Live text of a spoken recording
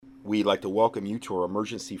We'd like to welcome you to our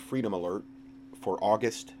emergency freedom alert for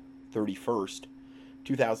August 31st,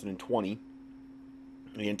 2020.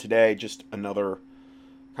 And today, just another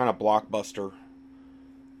kind of blockbuster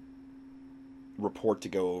report to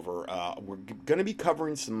go over. We're going to be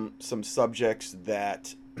covering some subjects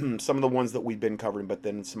that, some of the ones that we've been covering, but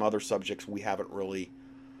then some other subjects we haven't really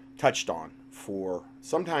touched on for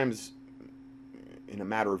sometimes in a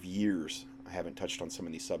matter of years. I haven't touched on some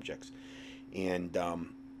of these subjects. And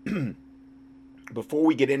before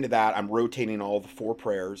we get into that, I'm rotating all the four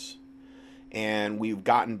prayers, and we've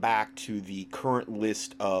gotten back to the current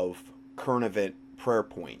list of current event prayer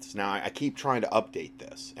points. Now, I keep trying to update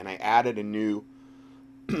this, and I added a new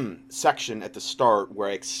section at the start where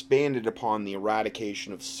I expanded upon the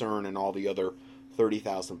eradication of CERN and all the other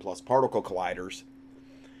 30,000 plus particle colliders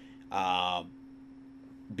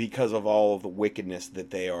because of all of the wickedness that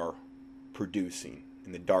they are producing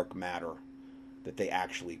in the dark matter that they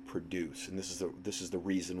actually produce, and this is the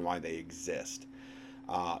reason why they exist.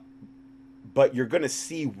 But you're going to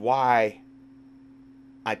see why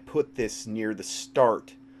I put this near the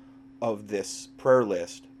start of this prayer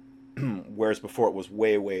list, whereas before it was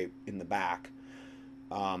way in the back.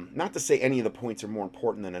 Not to say any of the points are more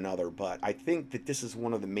important than another, but I think that this is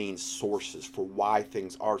one of the main sources for why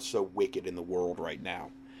things are so wicked in the world right now.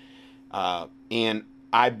 And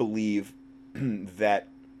I believe that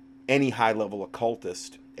any high-level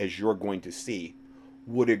occultist, as you're going to see,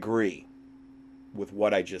 would agree with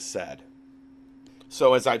what I just said.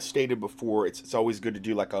 So as I've stated before, it's always good to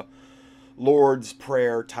do like a Lord's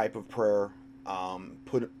Prayer type of prayer.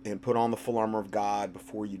 Put on the full armor of God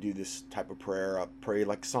before you do this type of prayer. Pray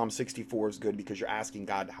like Psalm 64 is good because you're asking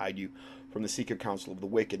God to hide you from the secret counsel of the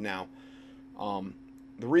wicked. Now,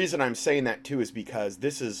 the reason I'm saying that too is because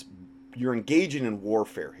you're engaging in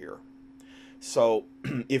warfare here. So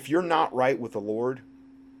if you're not right with the Lord,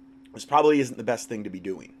 this probably isn't the best thing to be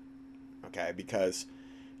doing, okay? Because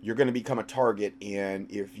you're going to become a target, and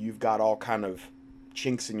if you've got all kind of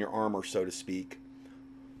chinks in your armor, so to speak,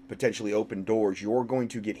 potentially open doors, you're going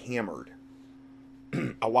to get hammered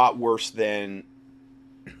a lot worse than,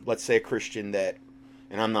 let's say, a Christian that,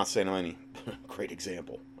 and I'm not saying I'm any great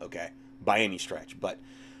example, okay, by any stretch, but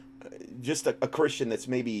just a Christian that's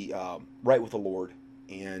maybe right with the Lord,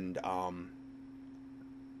 and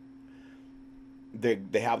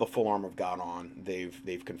they have the full armor of God on.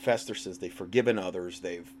 They've confessed their sins. They've forgiven others.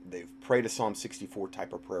 They've prayed a Psalm 64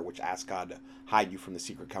 type of prayer, which asks God to hide you from the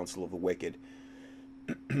secret counsel of the wicked.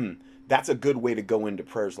 That's a good way to go into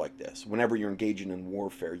prayers like this. Whenever you're engaging in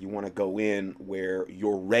warfare, you want to go in where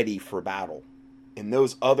you're ready for battle. And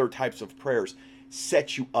those other types of prayers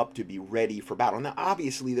set you up to be ready for battle. Now,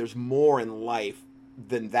 obviously, there's more in life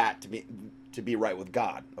than that to be right with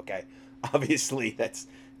God, okay? Obviously, it's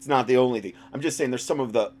not the only thing. I'm just saying there's some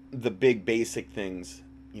of the big basic things,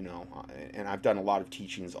 and I've done a lot of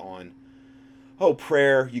teachings on,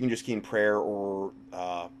 prayer. You can just key in prayer, or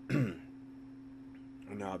I've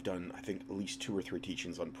done, I think, at least 2 or 3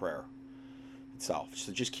 teachings on prayer itself.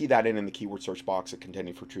 So just key that in the keyword search box at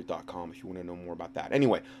contendingfortruth.com if you want to know more about that.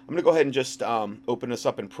 Anyway, I'm going to go ahead and just open this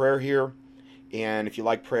up in prayer here. And if you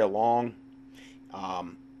like, pray along.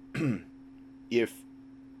 If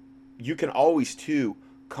you can always, too,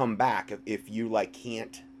 come back if you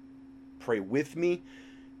can't pray with me,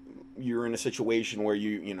 you're in a situation where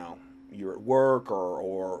you're at work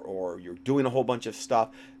or you're doing a whole bunch of stuff.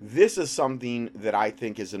 This is something that I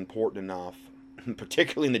think is important enough,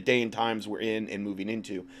 particularly in the day and times we're in and moving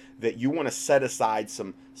into, that you want to set aside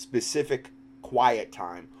some specific quiet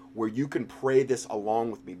time where you can pray this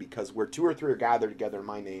along with me, because where 2 or 3 are gathered together in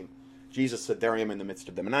my name, Jesus said, there I am in the midst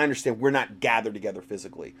of them. And I understand we're not gathered together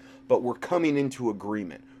physically, but we're coming into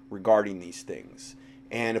agreement regarding these things.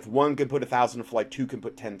 And if 1 can put 1,000 to flight, 2 can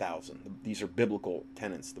put 10,000. These are biblical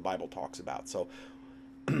tenets the Bible talks about. So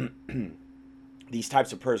these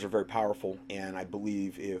types of prayers are very powerful, and I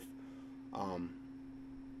believe if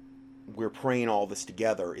we're praying all this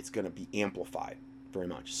together, it's going to be amplified very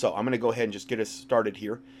much. So I'm going to go ahead and just get us started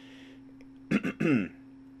here.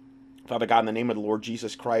 Father God, in the name of the Lord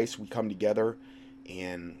Jesus Christ, we come together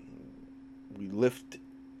and we lift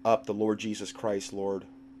up the Lord Jesus Christ, Lord,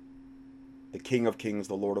 the King of Kings,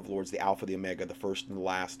 the Lord of Lords, the Alpha, the Omega, the first and the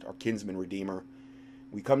last, our kinsman redeemer.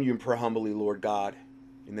 We come to you in prayer humbly, Lord God,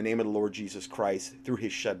 in the name of the Lord Jesus Christ, through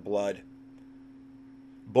his shed blood,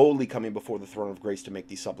 boldly coming before the throne of grace to make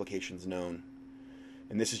these supplications known.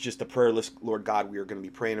 And this is just a prayer list, Lord God, we are going to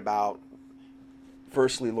be praying about.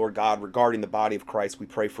 Firstly, Lord God, regarding the body of Christ, we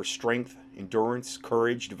pray for strength, endurance,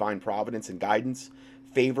 courage, divine providence and guidance,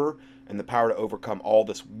 favor, and the power to overcome all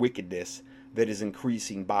this wickedness that is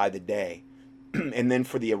increasing by the day. And then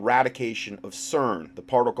for the eradication of CERN, the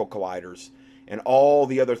particle colliders, and all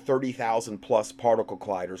the other 30,000 plus particle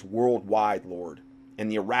colliders worldwide, Lord, and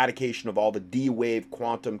the eradication of all the D-wave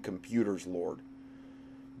quantum computers, Lord,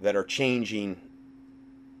 that are changing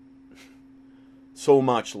so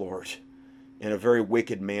much, Lord, in a very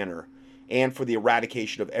wicked manner, and for the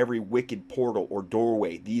eradication of every wicked portal or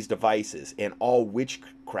doorway these devices and all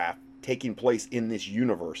witchcraft taking place in this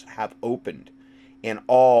universe have opened, and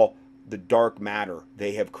all the dark matter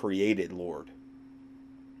they have created, Lord.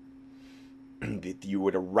 That you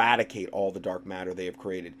would eradicate all the dark matter they have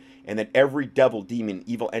created, and that every devil, demon,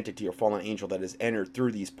 evil entity, or fallen angel that has entered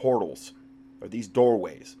through these portals, or these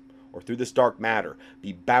doorways, or through this dark matter,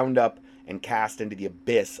 be bound up and cast into the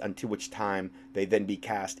abyss, until which time they then be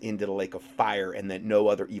cast into the lake of fire, and that no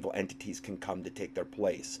other evil entities can come to take their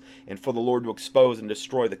place. And for the Lord to expose and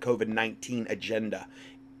destroy the COVID-19 agenda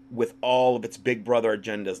with all of its big brother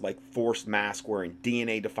agendas like forced mask wearing,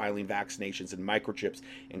 DNA defiling vaccinations and microchips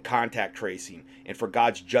and contact tracing, and for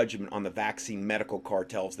God's judgment on the vaccine medical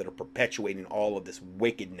cartels that are perpetuating all of this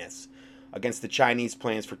wickedness, against the Chinese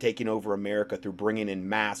plans for taking over America through bringing in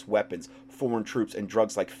mass weapons, foreign troops, and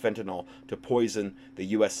drugs like fentanyl to poison the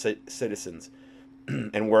U.S. citizens,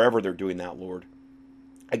 and wherever they're doing that, Lord.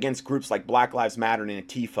 Against groups like Black Lives Matter and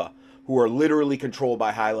Antifa, who are literally controlled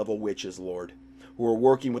by high-level witches, Lord, who are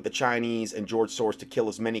working with the Chinese and George Soros to kill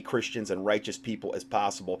as many Christians and righteous people as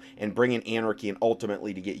possible and bring in anarchy, and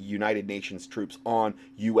ultimately to get United Nations troops on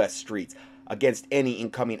U.S. streets. Against any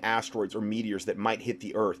incoming asteroids or meteors that might hit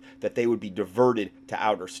the Earth, that they would be diverted to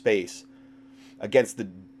outer space. Against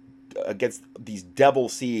these devil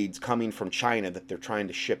seeds coming from China that they're trying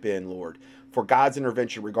to ship in, Lord. For God's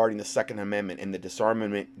intervention regarding the Second Amendment and the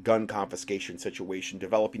disarmament gun confiscation situation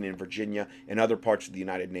developing in Virginia and other parts of the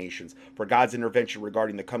United Nations. For God's intervention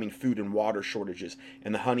regarding the coming food and water shortages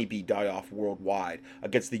and the honeybee die-off worldwide.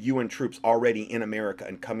 Against the UN troops already in America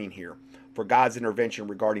and coming here. For God's intervention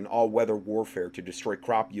regarding all-weather warfare to destroy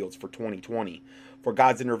crop yields for 2020. For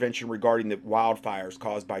God's intervention regarding the wildfires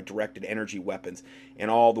caused by directed energy weapons and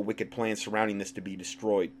all the wicked plans surrounding this to be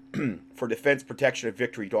destroyed. For defense, protection, and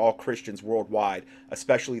victory to all Christians worldwide,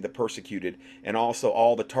 especially the persecuted, and also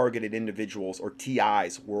all the targeted individuals or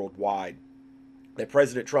TIs worldwide. That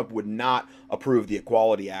President Trump would not approve the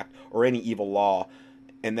Equality Act or any evil law,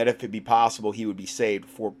 and that if it be possible, he would be saved.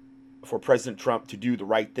 For President Trump to do the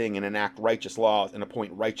right thing and enact righteous laws and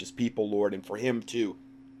appoint righteous people, Lord, and for him to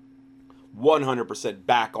 100%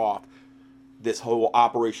 back off this whole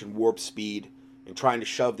Operation Warp Speed and trying to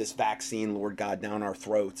shove this vaccine, Lord God, down our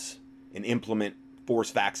throats and implement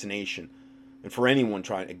forced vaccination. And for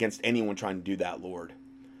against anyone trying to do that, Lord.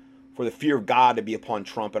 For the fear of God to be upon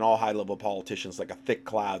Trump and all high-level politicians like a thick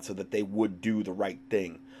cloud, so that they would do the right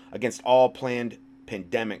thing. Against all planned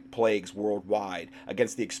pandemic plagues worldwide,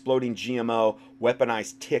 against the exploding GMO,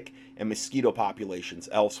 weaponized tick and mosquito populations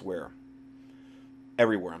everywhere,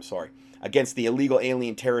 against the illegal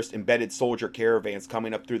alien terrorist embedded soldier caravans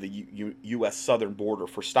coming up through the U.S. southern border,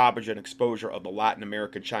 for stoppage and exposure of the Latin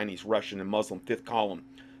American, Chinese, Russian, and Muslim fifth column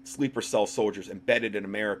sleeper cell soldiers embedded in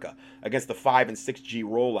America, against the 5 and 6G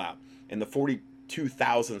rollout and the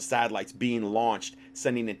 42,000 satellites being launched,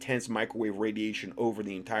 sending intense microwave radiation over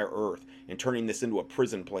the entire Earth and turning this into a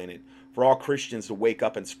prison planet, for all Christians to wake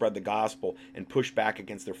up and spread the gospel and push back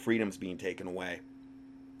against their freedoms being taken away.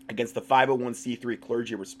 Against the 501c3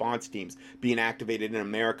 clergy response teams being activated in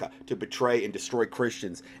America to betray and destroy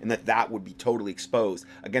Christians, and that would be totally exposed.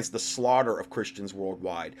 Against the slaughter of Christians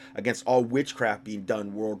worldwide. Against all witchcraft being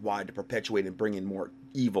done worldwide to perpetuate and bring in more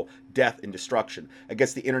evil, death, and destruction.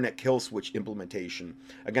 Against the internet kill switch implementation.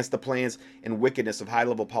 Against the plans and wickedness of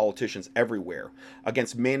high-level politicians everywhere.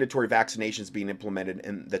 Against mandatory vaccinations being implemented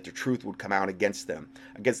and that the truth would come out against them.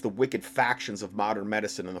 Against the wicked factions of modern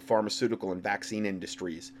medicine and the pharmaceutical and vaccine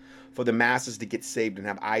industries. For the masses to get saved and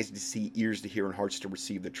have eyes to see, ears to hear, and hearts to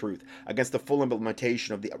receive the truth. Against the full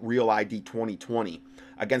implementation of the Real ID 2020.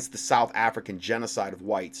 Against the South African genocide of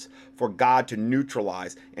whites. For God to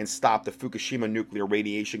neutralize and stop the Fukushima nuclear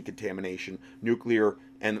radiation contamination, nuclear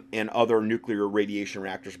and other nuclear radiation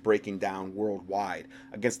reactors breaking down worldwide.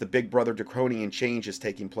 Against the Big Brother draconian changes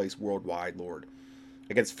taking place worldwide, Lord.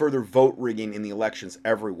 Against further vote rigging in the elections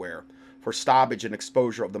everywhere. For stoppage and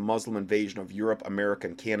exposure of the Muslim invasion of Europe, America,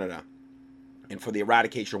 and Canada, and for the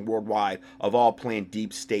eradication worldwide of all planned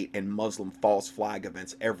deep state and Muslim false flag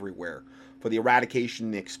events everywhere, for the eradication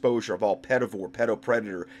and exposure of all pedivore,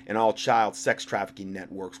 pedopredator, and all child sex trafficking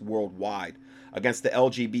networks worldwide, against the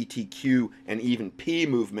LGBTQ and even P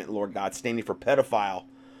movement, Lord God, standing for pedophile,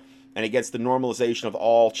 and against the normalization of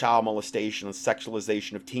all child molestation and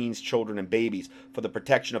sexualization of teens, children, and babies, for the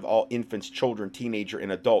protection of all infants, children, teenagers,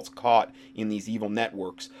 and adults caught in these evil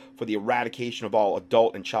networks, for the eradication of all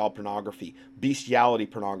adult and child pornography, bestiality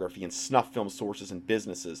pornography, and snuff film sources and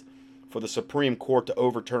businesses, for the Supreme Court to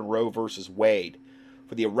overturn Roe versus Wade,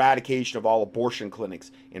 for the eradication of all abortion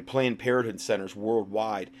clinics and Planned Parenthood centers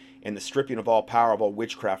worldwide, and the stripping of all power of all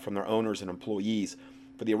witchcraft from their owners and employees,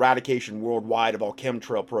 for the eradication worldwide of all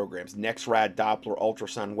chemtrail programs, NexRad Doppler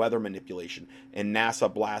ultrasound weather manipulation, and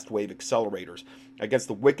NASA blast wave accelerators, against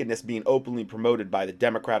the wickedness being openly promoted by the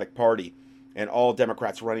Democratic Party and all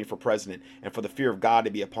Democrats running for president, and for the fear of God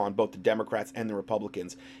to be upon both the Democrats and the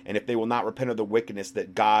Republicans. And if they will not repent of the wickedness,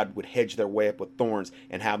 that God would hedge their way up with thorns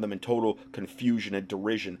and have them in total confusion and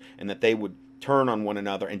derision, and that they would turn on one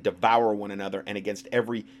another and devour one another, and against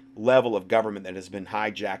every level of government that has been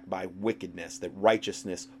hijacked by wickedness, that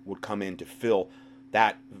righteousness would come in to fill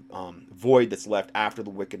that void that's left after the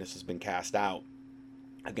wickedness has been cast out,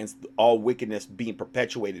 against all wickedness being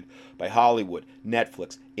perpetuated by Hollywood,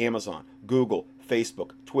 Netflix, Amazon, Google,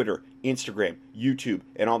 Facebook, Twitter, Instagram, YouTube,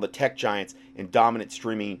 and all the tech giants and dominant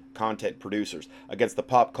streaming content producers, against the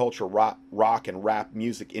pop culture, rock and rap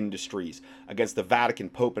music industries, against the Vatican,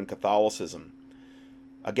 Pope, and Catholicism,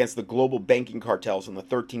 against the global banking cartels and the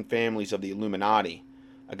 13 families of the Illuminati,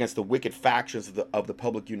 against the wicked factions of the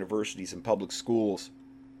public universities and public schools.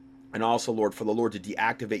 And also, Lord, for the Lord to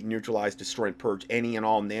deactivate, neutralize, destroy, and purge any and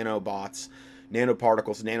all nanobots,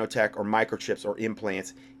 nanoparticles, nanotech, or microchips or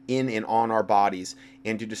implants in and on our bodies,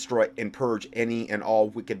 and to destroy and purge any and all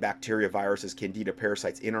wicked bacteria, viruses, candida,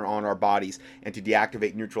 parasites in or on our bodies, and to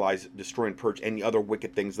deactivate, neutralize, destroy, and purge any other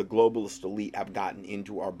wicked things the globalist elite have gotten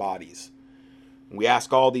into our bodies. And we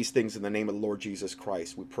ask all these things in the name of the Lord Jesus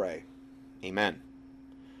Christ, we pray. Amen.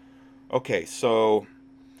 Okay, so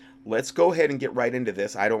let's go ahead and get right into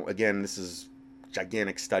this. This is a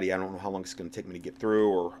gigantic study. I don't know how long it's going to take me to get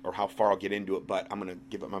through or how far I'll get into it, but I'm going to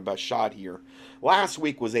give it my best shot here. Last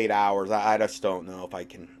week was 8 hours. I just don't know if I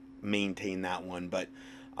can maintain that one, but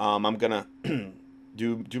I'm going to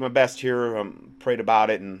do my best here. Prayed about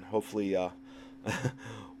it, and hopefully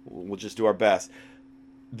we'll just do our best.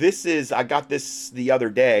 I got this the other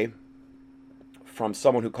day from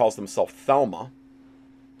someone who calls themselves Thelma,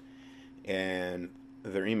 and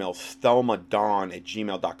their email is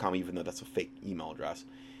thelmadawn@gmail.com, even though that's a fake email address.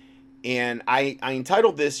 And I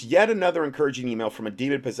entitled this, Yet Another Encouraging Email from a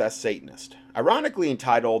Demon-Possessed Satanist. Ironically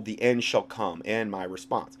entitled, The End Shall Come, and My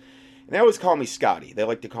Response. And they always call me Scotty. They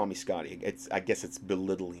like to call me Scotty. I guess it's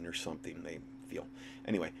belittling or something, they feel.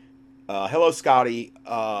 Anyway, hello, Scotty.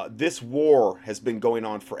 This war has been going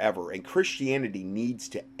on forever, and Christianity needs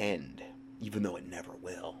to end, even though it never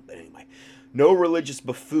will. But anyway, no religious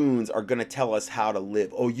buffoons are going to tell us how to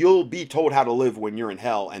live. Oh, you'll be told how to live when you're in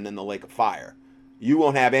hell and then the lake of fire. You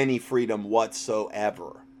won't have any freedom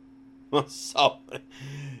whatsoever. So,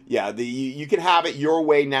 yeah, you can have it your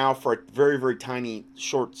way now for a very, very tiny,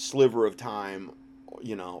 short sliver of time,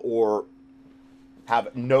 or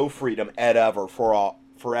have no freedom ever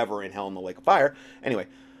forever in hell and the lake of fire. Anyway,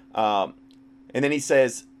 and then he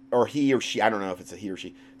says, or he or she, I don't know if it's a he or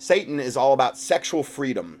she, Satan is all about sexual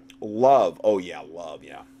freedom, love, love,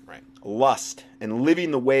 yeah, right, lust, and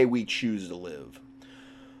living the way we choose to live.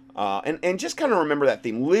 And just kind of remember that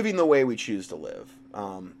theme, living the way we choose to live.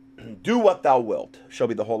 Do what thou wilt shall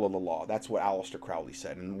be the whole of the law. That's what Aleister Crowley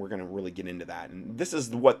said, and we're going to really get into that. And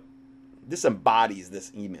this embodies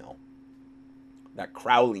this email, that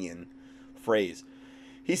Crowleyan phrase.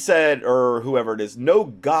 He said, or whoever it is, no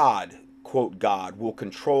God, quote God, will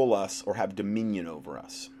control us or have dominion over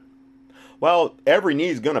us. Well, every knee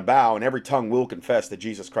is going to bow and every tongue will confess that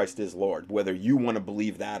Jesus Christ is Lord, whether you want to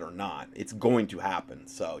believe that or not. It's going to happen.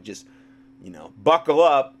 So just, buckle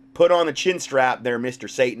up, put on the chin strap there, Mr.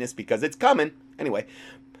 Satanist, because it's coming. Anyway,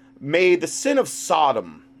 may the sin of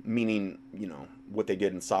Sodom, meaning, what they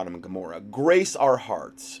did in Sodom and Gomorrah, grace our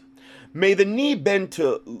hearts. May the knee bend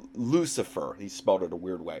to Lucifer. He spelled it a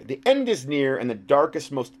weird way. The end is near, and the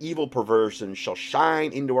darkest, most evil perversion shall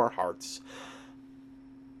shine into our hearts.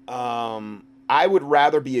 I would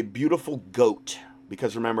rather be a beautiful goat,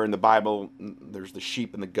 because remember in the Bible, there's the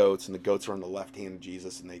sheep and the goats are on the left hand of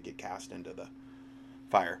Jesus, and they get cast into the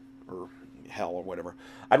fire or hell or whatever.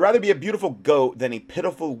 I'd rather be a beautiful goat than a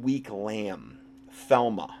pitiful, weak lamb.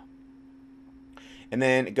 Thelma. And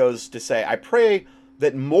then it goes to say, I pray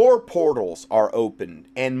that more portals are opened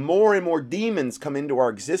and more demons come into our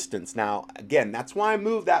existence. Now, again, that's why I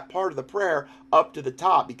moved that part of the prayer up to the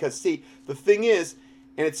top, because see, the thing is,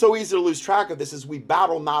 and it's so easy to lose track of this, is we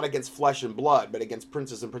battle not against flesh and blood, but against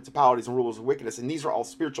princes and principalities and rulers of wickedness, and these are all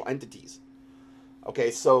spiritual entities.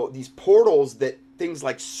 Okay, so these portals that things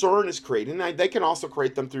like CERN is creating, and they can also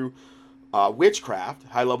create them through witchcraft.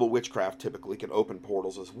 High level witchcraft typically can open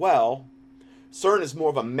portals as well. CERN is more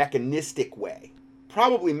of a mechanistic way,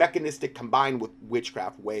 probably mechanistic combined with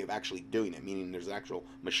witchcraft way of actually doing it, meaning there's an actual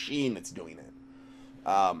machine that's doing it.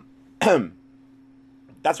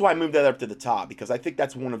 That's why I moved that up to the top, because I think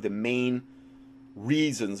that's one of the main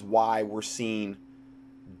reasons why we're seeing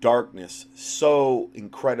darkness so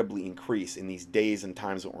incredibly increase in these days and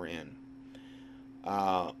times that we're in.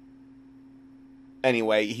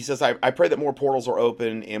 Anyway, he says, I pray that more portals are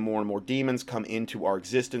open and more demons come into our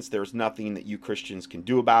existence. There's nothing that you Christians can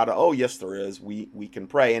do about it. Oh, yes, there is. We can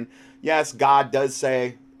pray. And yes, God does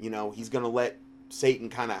say, he's going to let Satan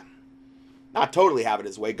kind of not totally have it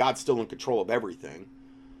his way. God's still in control of everything.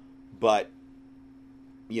 But,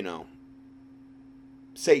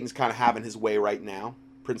 Satan's kind of having his way right now.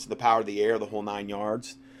 Prince of the power of the air, the whole 9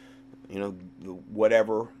 yards.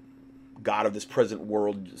 Whatever. God of this present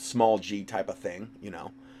world, small g type of thing,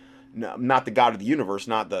 No, not the God of the universe,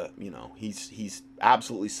 not the, he's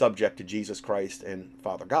absolutely subject to Jesus Christ and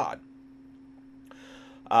Father God.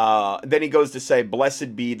 Then he goes to say,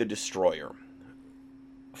 blessed be the destroyer,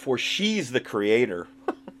 for she's the creator,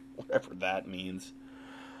 whatever that means.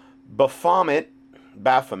 Baphomet,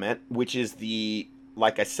 which is the,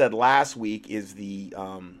 like I said last week, is the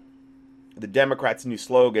Democrats' new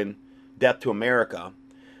slogan, Death to America.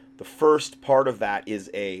 The first part of that is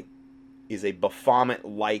a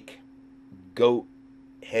Baphomet-like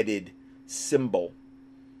goat-headed symbol,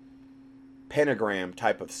 pentagram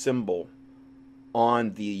type of symbol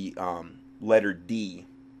on the letter D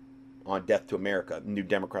on Death to America, new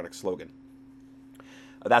Democratic slogan.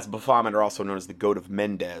 That's Baphomet, or also known as the Goat of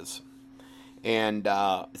Mendez. And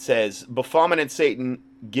it says, Baphomet and Satan,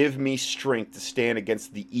 give me strength to stand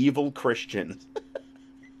against the evil Christians.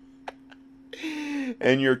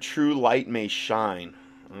 And your true light may shine.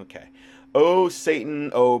 Okay. Oh,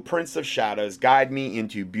 Satan, oh, Prince of Shadows, guide me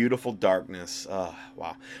into beautiful darkness.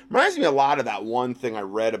 Wow. Reminds me a lot of that one thing I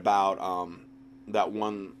read about, that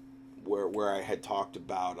one where I had talked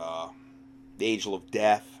about the Angel of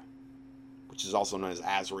Death, which is also known as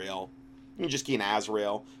Azrael. You can just key in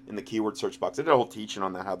Azrael in the keyword search box. I did a whole teaching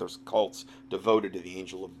on that, how there's cults devoted to the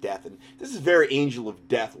Angel of Death. And this is very Angel of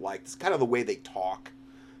Death-like. It's kind of the way they talk.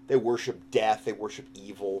 They worship death. They worship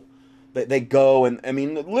evil. They go and,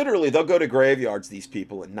 literally, they'll go to graveyards, these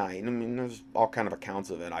people, at night. There's all kind of accounts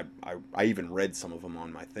of it. I even read some of them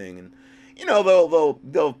on my thing. And,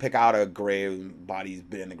 they'll pick out a grave, body's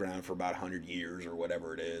been in the ground for about 100 years or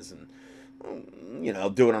whatever it is. And,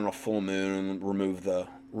 do it on a full moon and remove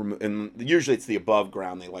and usually it's the above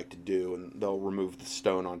ground they like to do, and they'll remove the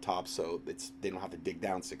stone on top so they don't have to dig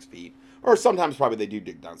down 6 feet. Or sometimes probably they do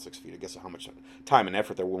dig down 6 feet. I guess how much time and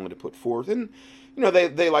effort they're willing to put forth. And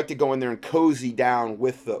they like to go in there and cozy down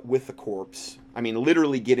with the corpse.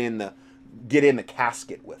 Literally get in the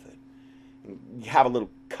casket with it. And have a little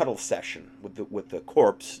cuddle session with the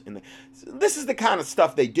corpse. And this is the kind of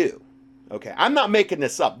stuff they do. Okay, I'm not making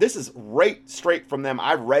this up. This is right straight from them.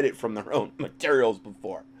 I've read it from their own materials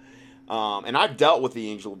before. And I've dealt with the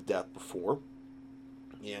Angel of Death before.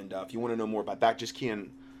 And if you want to know more about that, just key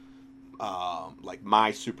in like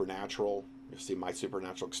My Supernatural. You'll see My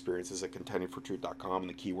Supernatural Experiences at contendingfortruth.com in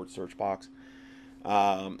the keyword search box.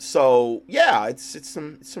 So, yeah, it's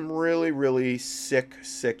some really, really sick,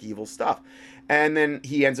 evil stuff. And then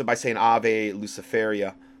he ends up by saying Ave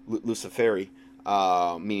Luciferi,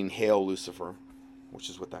 meaning Hail Lucifer, which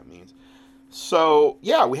is what that means. So,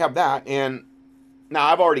 yeah, we have that. And now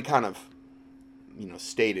I've already kind of,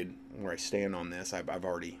 stated where I stand on this. I've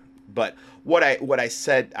already, but what I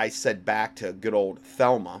said back to good old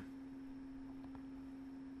Thelma,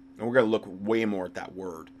 and we're going to look way more at that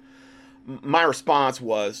word. My response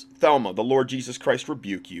was, Thelma, the Lord Jesus Christ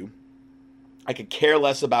rebuke you. I could care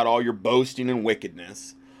less about all your boasting and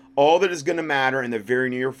wickedness. All that is going to matter in the very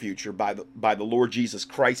near future by the Lord Jesus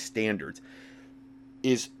Christ standards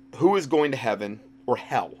is who is going to heaven or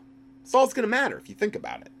hell. That's all it's going to matter if you think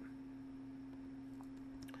about it.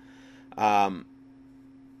 And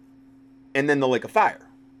then the lake of fire,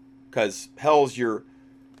 because hell's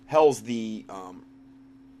the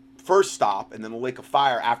first stop, and then the lake of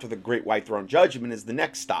fire after the great white throne judgment is the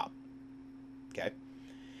next stop. Okay.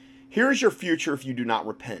 Here is your future if you do not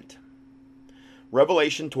repent.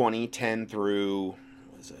 Revelation 20:10 through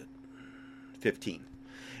 15.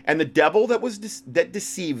 And the devil that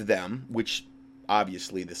deceived them, which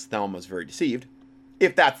obviously this Thelma is very deceived,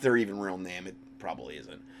 if that's their even real name, it probably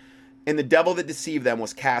isn't. And the devil that deceived them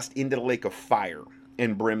was cast into the lake of fire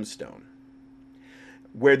and brimstone,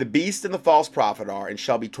 where the beast and the false prophet are, and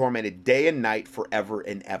shall be tormented day and night forever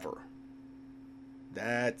and ever.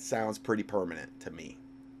 That sounds pretty permanent to me.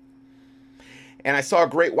 And I saw a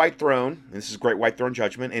great white throne, and this is great white throne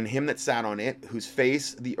judgment, and him that sat on it, whose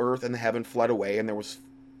face the earth and the heaven fled away, and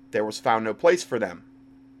there was found no place for them.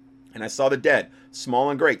 And I saw the dead, small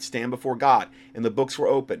and great, stand before God, and the books were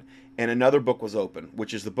open, and another book was open,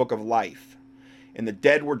 which is the book of life. And the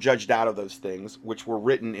dead were judged out of those things which were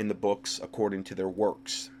written in the books according to their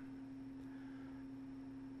works.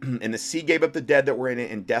 And the sea gave up the dead that were in it,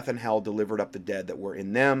 and death and hell delivered up the dead that were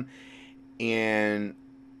in them, and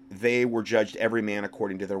they were judged every man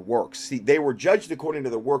according to their works. See, they were judged according to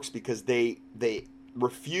their works because they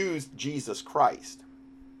refused Jesus Christ.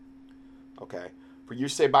 Okay? For you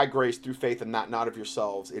say by grace through faith, and not of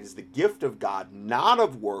yourselves. It is the gift of God, not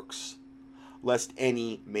of works, lest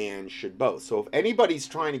any man should boast. So if anybody's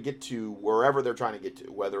trying to get to wherever they're trying to get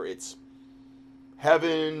to, whether it's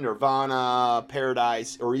heaven, nirvana,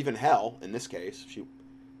 paradise, or even hell, in this case,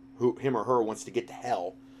 him or her wants to get to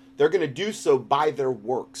hell, they're going to do so by their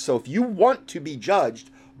works. So if you want to be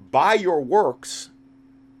judged by your works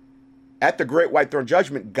at the great white throne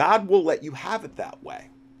judgment, God will let you have it that way.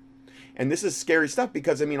 And this is scary stuff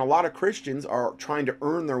because, I mean, a lot of Christians are trying to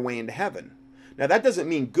earn their way into heaven. Now, that doesn't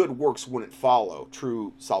mean good works wouldn't follow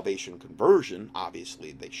true salvation conversion.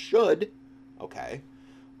 Obviously, they should. Okay.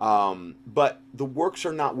 But the works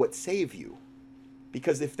are not what save you.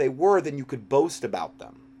 Because if they were, then you could boast about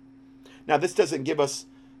them. Now, this doesn't give us,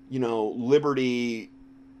 liberty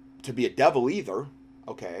to be a devil either.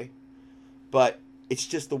 Okay. But it's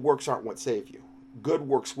just the works aren't what save you. Good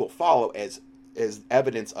works will follow as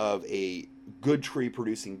evidence of a good tree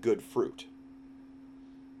producing good fruit.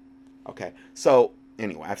 Okay, so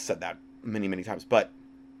anyway, I've said that many, many times, but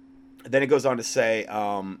then it goes on to say,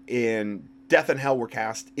 in death and hell were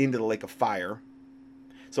cast into the lake of fire.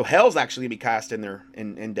 So hell's actually going to be cast in there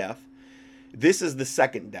in death. This is the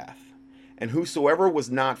second death. And whosoever was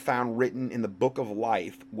not found written in the book of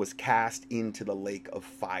life was cast into the lake of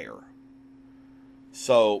fire.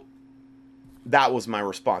 So that was my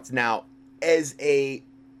response. Now, as a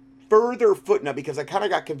further footnote, because I kind of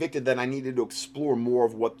got convicted that I needed to explore more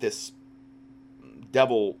of what this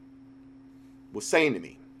devil was saying to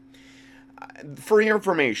me. For your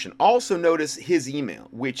information, also notice his email,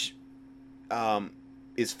 which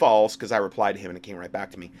is false because I replied to him and it came right back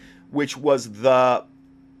to me, which was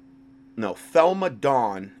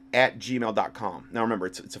thelmadawn@gmail.com. Now remember,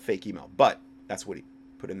 it's a fake email, but that's what he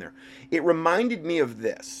put in there. It reminded me of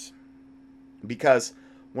this because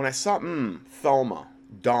when I saw Thelma,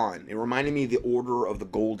 Dawn, it reminded me of the Order of the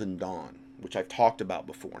Golden Dawn, which I've talked about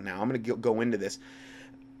before. Now, I'm going to go into this.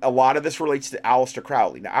 A lot of this relates to Aleister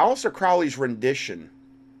Crowley. Now, Aleister Crowley's rendition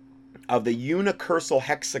of the unicursal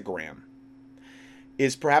hexagram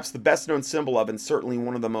is perhaps the best known symbol of, and certainly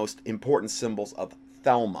one of the most important symbols of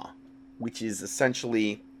Thelma, which is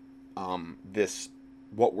essentially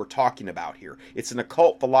what we're talking about here. It's an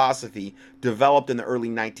occult philosophy developed in the early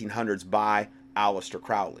 1900s by Aleister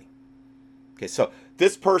Crowley. Okay, so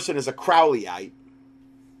this person is a Crowleyite,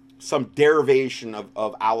 some derivation of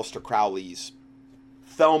Aleister Crowley's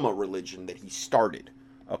Thelma religion that he started.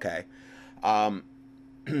 Okay,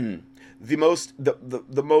 the most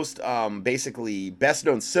basically best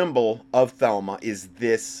known symbol of Thelma is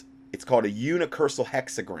this. It's called a unicursal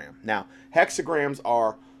hexagram. Now, hexagrams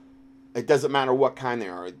are, it doesn't matter what kind they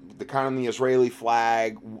are. The kind on the Israeli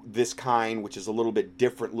flag, this kind, which is a little bit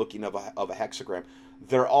different looking of a hexagram,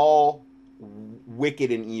 they're all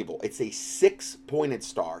wicked and evil. It's a 6-pointed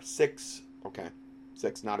star. 6, okay.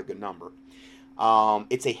 6, not a good number.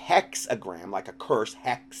 It's a hexagram, like a curse,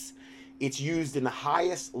 hex. It's used in the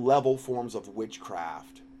highest level forms of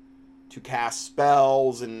witchcraft to cast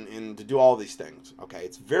spells and to do all these things. Okay,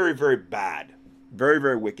 it's very, very bad. Very,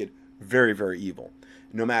 very wicked. Very, very evil.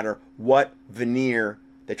 No matter what veneer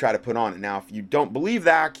they try to put on it. Now, if you don't believe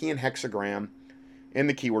that, key in hexagram in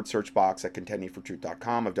the keyword search box at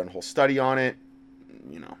contendingfortruth.com. I've done a whole study on it.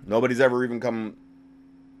 Nobody's ever even come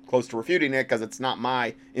close to refuting it because it's not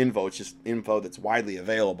my info. It's just info that's widely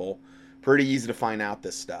available. Pretty easy to find out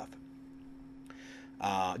this stuff.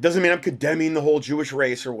 Doesn't mean I'm condemning the whole Jewish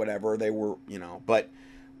race or whatever. They were, but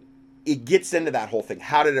it gets into that whole thing.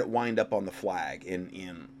 How did it wind up on the flag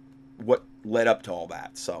in what led up to all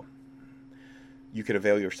that? So you could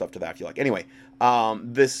avail yourself to that if you like. Anyway,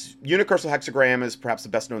 this unicursal hexagram is perhaps the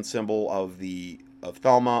best known symbol of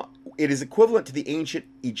Thelma. It is equivalent to the ancient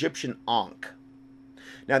Egyptian Ankh.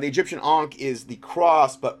 Now, the Egyptian Ankh is the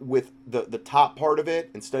cross, but with the top part of it,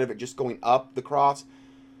 instead of it just going up the cross,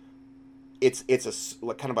 it's a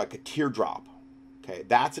kind of like a teardrop. Okay,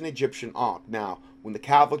 that's an Egyptian Ankh. Now, when the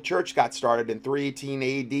Catholic Church got started in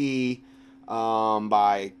 318 AD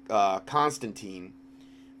by Constantine,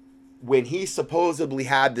 when he supposedly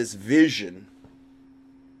had this vision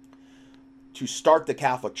to start the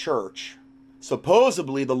Catholic Church,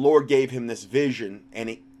 supposedly the Lord gave him this vision,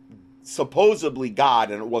 and supposedly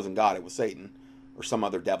God, and it wasn't God, it was Satan or some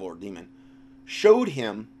other devil or demon, showed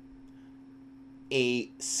him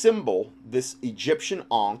a symbol, this Egyptian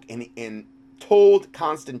Ankh, and told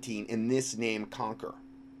Constantine, in this name conquer.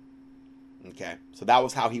 Okay, so that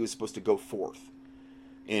was how he was supposed to go forth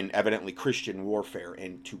in evidently Christian warfare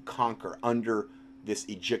and to conquer under this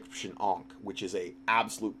Egyptian Ankh, which is a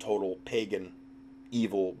absolute total pagan,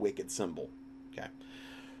 evil, wicked symbol. Okay,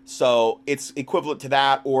 so it's equivalent to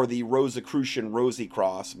that, or the Rosicrucian Rosy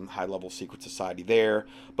Cross, high-level secret society there,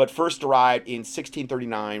 but first derived in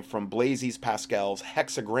 1639 from Blaise Pascal's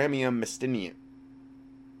Hexagrammium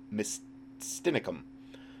Mystinicum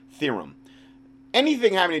theorem.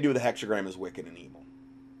 Anything having to do with a hexagram is wicked and evil.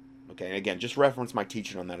 Okay, and again, just reference my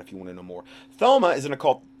teaching on that if you want to know more. Thelema is an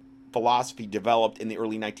occult philosophy developed in the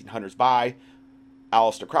early 1900s by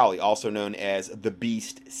Aleister Crowley, also known as the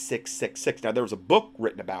Beast 666. Now, there was a book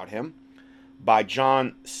written about him by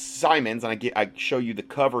John Simons, and I show you the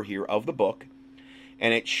cover here of the book,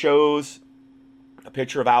 and it shows a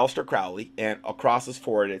picture of Aleister Crowley, and across his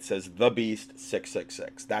forehead it says the Beast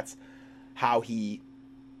 666. That's how he,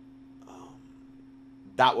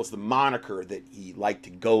 that was the moniker that he liked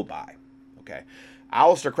to go by. Okay,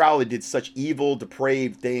 Aleister Crowley did such evil,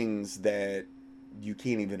 depraved things that you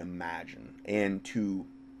can't even imagine, and to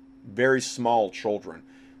very small children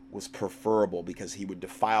was preferable because he would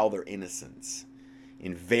defile their innocence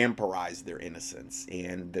and vampirize their innocence,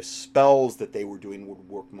 and the spells that they were doing would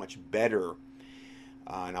work much better.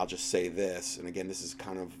 And I'll just say this, and again, this is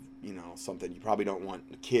kind of, you know, something you probably don't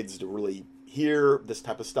want the kids to really hear, this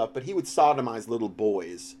type of stuff, but he would sodomize little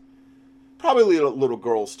boys, probably little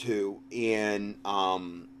girls too, and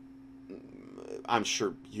I'm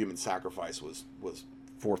sure human sacrifice was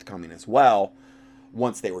forthcoming as well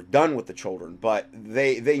once they were done with the children. But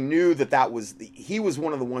they knew that was he was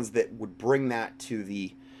one of the ones that would bring that to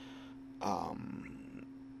the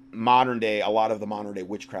modern day, a lot of the modern day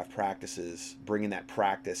witchcraft practices, bringing that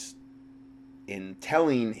practice in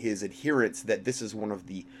telling his adherents that this is one of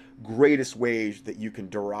the greatest ways that you can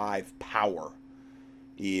derive power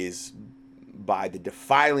is by the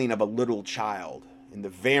defiling of a little child and the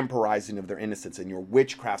vampirizing of their innocence, and your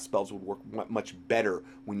witchcraft spells would work much better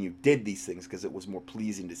when you did these things because it was more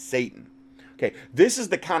pleasing to Satan. Okay, this is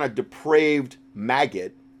the kind of depraved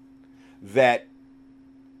maggot that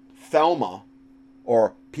Thelema,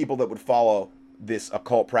 or people that would follow this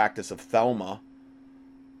occult practice of Thelema,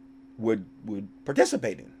 would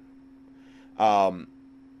participate in.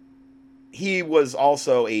 He was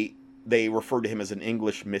also they referred to him as an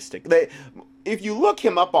English mystic. If you look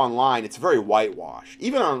him up online, it's very whitewashed.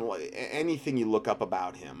 Even on anything you look up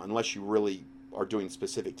about him, unless you really are doing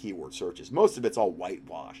specific keyword searches, most of it's all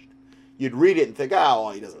whitewashed. You'd read it and think, oh,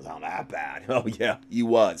 well, he doesn't sound that bad. Oh, yeah, he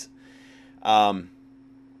was.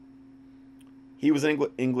 He was an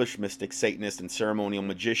English mystic, Satanist, and ceremonial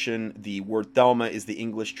magician. The word Thelema is the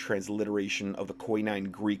English transliteration of the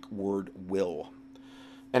Koine Greek word will.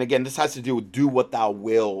 And again, this has to do with do what thou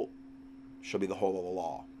will shall be the whole of the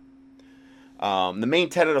law. The main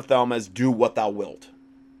tenet of Thelema is do what thou wilt.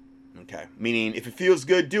 Okay, meaning if it feels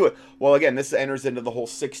good, do it. Well, again, this enters into the whole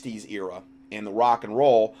 60s era and the rock and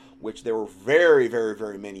roll, which there were very, very,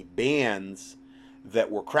 very many bands that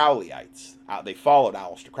were Crowleyites. They followed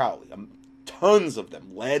Aleister Crowley. Tons of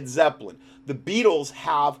them. Led Zeppelin. The Beatles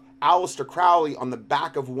have Aleister Crowley on the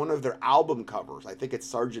back of one of their album covers. I think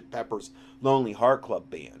it's Sgt. Pepper's Lonely Heart Club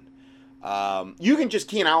Band. You can just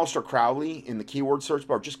key in Aleister Crowley in the keyword search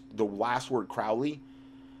bar, just the last word Crowley.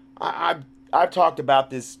 I've talked about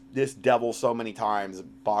this devil so many times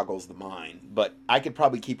it boggles the mind, but I could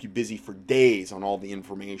probably keep you busy for days on all the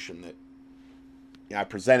information that I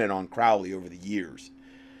presented on Crowley over the years.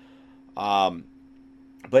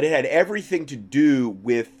 But it had everything to do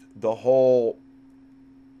with the whole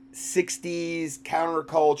 60s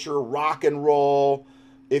counterculture, rock and roll.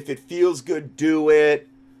 If it feels good, do it.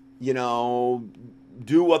 You know,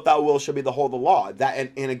 do what thou wilt shall be the whole of the law.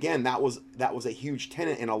 That and again, that was a huge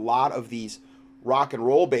tenet in a lot of these rock and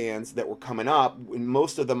roll bands that were coming up. And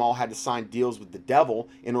most of them all had to sign deals with the devil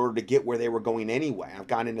in order to get where they were going anyway. I've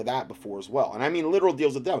gotten into that before as well. And I mean literal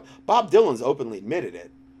deals with the devil. Bob Dylan's openly admitted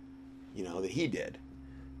it, you know, that he did.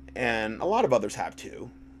 And a lot of others have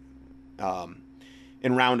too,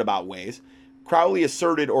 in roundabout ways. Crowley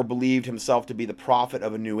asserted or believed himself to be the prophet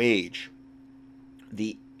of a new age,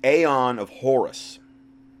 the Aeon of Horus.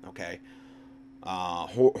 Okay,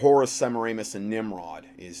 Horus, Semiramis, and Nimrod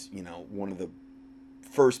is, one of the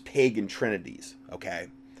first pagan trinities. Okay,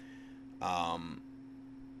 um,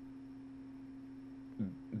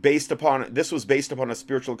 this was based upon a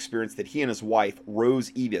spiritual experience that he and his wife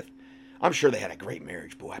Rose Edith, I'm sure they had a great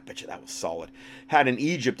marriage. Boy, I bet you that was solid. Had in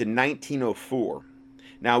Egypt in 1904.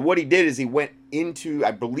 Now, what he did is he went into,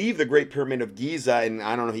 I believe, the Great Pyramid of Giza, and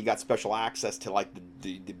I don't know, he got special access to like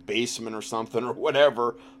the basement or something or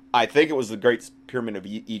whatever. I think it was the Great Pyramid of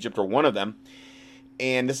Egypt or one of them.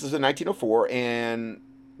 And this is in 1904, and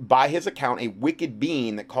by his account, a wicked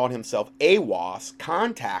being that called himself Aiwass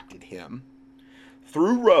contacted him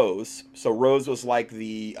through Rose. So Rose was like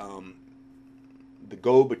the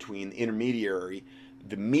go-between, the intermediary,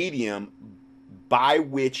 the medium by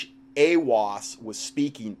which Aiwass was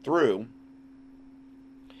speaking through.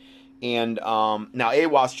 And now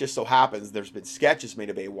Aiwass just so happens, there's been sketches made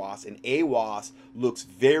of Aiwass, and Aiwass looks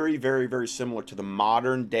very, very, very similar to the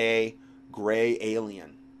modern day gray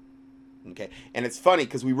alien. Okay, and it's funny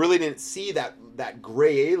because we really didn't see that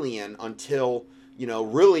gray alien until,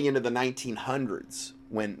 really into the 1900s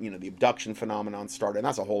when, the abduction phenomenon started. And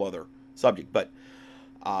that's a whole other subject. But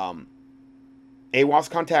Aiwass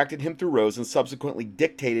contacted him through Rose and subsequently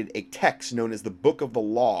dictated a text known as the Book of the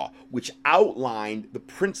Law, which outlined the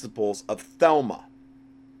principles of Thelma.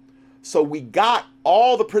 So we got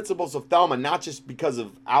all the principles of Thelma, not just because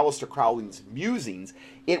of Aleister Crowley's musings.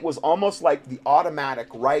 It was almost like the automatic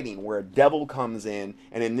writing where a devil comes in,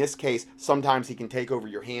 and in this case, sometimes he can take over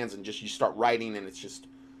your hands and just you start writing, and it's just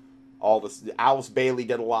all this. Alice Bailey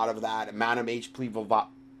did a lot of that, and Madame H.P.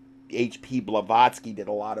 Blavatsky did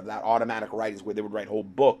a lot of that, automatic writings where they would write whole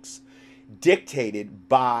books dictated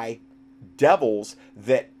by devils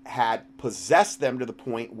that had possessed them to the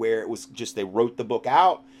point where it was just they wrote the book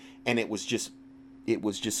out, and it was just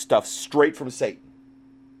stuff straight from Satan.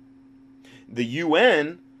 The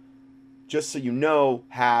UN, just so you know,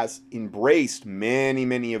 has embraced many,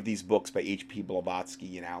 many of these books by H.P.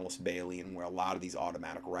 Blavatsky and Alice Bailey, and where a lot of these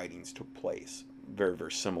automatic writings took place. Very,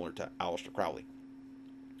 very similar to Aleister Crowley.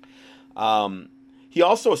 He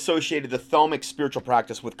also associated the Thelmic spiritual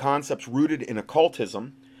practice with concepts rooted in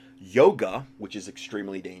occultism, yoga, which is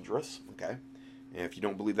extremely dangerous, okay? And if you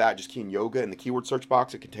don't believe that, just key in yoga in the keyword search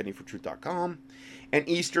box at contendingfortruth.com, and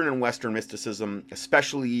Eastern and Western mysticism,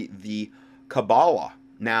 especially the Kabbalah.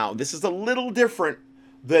 Now, this is a little different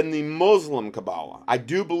than the Muslim Kabbalah. I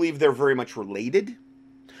do believe they're very much related,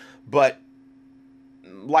 but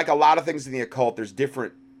like a lot of things in the occult, there's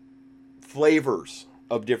different flavors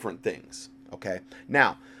of different things, okay?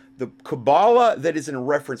 Now, the Kabbalah that is in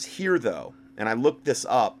reference here, though, and I looked this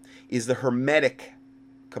up, is the Hermetic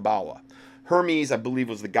Kabbalah. Hermes, I believe,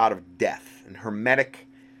 was the god of death, and Hermetic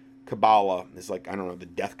Kabbalah is like, I don't know, the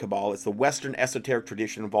death Kabbalah. It's the Western esoteric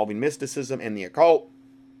tradition involving mysticism and the occult.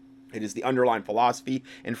 It is the underlying philosophy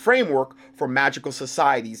and framework for magical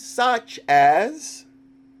societies such as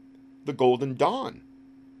the Golden Dawn,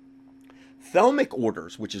 Thelmic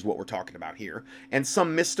orders, which is what we're talking about here, and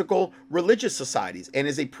some mystical religious societies, and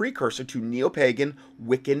is a precursor to neo-pagan,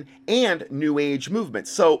 Wiccan, and New Age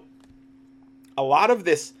movements. So a lot of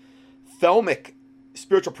this Thelmic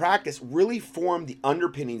spiritual practice really formed the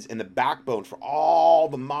underpinnings and the backbone for all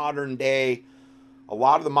the modern day, a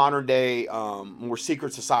lot of the modern day more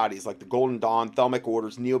secret societies like the Golden Dawn, Thelmic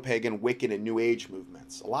orders, neo-pagan, Wiccan, and New Age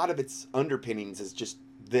movements. A lot of its underpinnings is just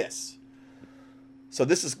this. So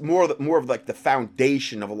this is more of like the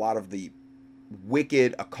foundation of a lot of the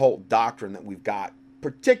wicked occult doctrine that we've got,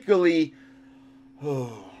 particularly,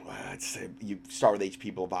 I'd say you start with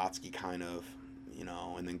H.P. Blavatsky kind of,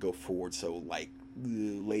 and then go forward. So like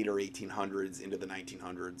later 1800s into the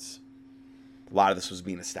 1900s, a lot of this was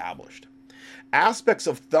being established. Aspects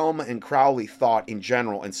of Thelma and Crowley thought in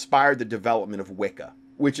general inspired the development of Wicca,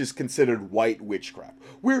 which is considered white witchcraft.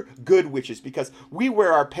 We're good witches because we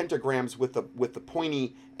wear our pentagrams with the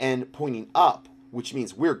pointy end pointing up, which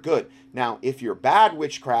means we're good. Now, if you're bad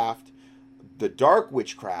witchcraft, the dark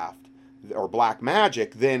witchcraft, or black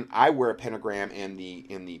magic, then I wear a pentagram and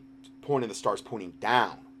the point of the stars pointing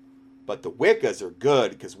down. But the Wiccas are good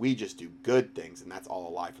because we just do good things, and that's all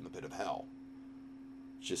a lie from the pit of hell.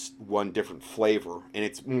 Just one different flavor, and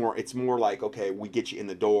it's more like, okay, we get you in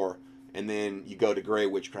the door, and then you go to gray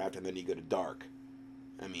witchcraft, and then you go to dark.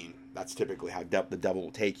 I mean, that's typically how the devil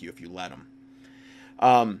will take you if you let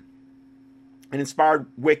him. It inspired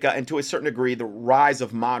Wicca, and to a certain degree, the rise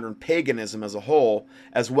of modern paganism as a whole,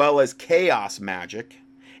 as well as chaos magic,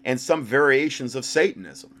 and some variations of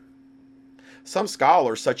Satanism. Some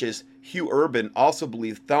scholars, such as Hugh Urban, also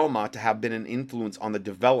believe Thelma to have been an influence on the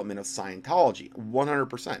development of Scientology,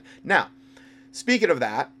 100%. Now, speaking of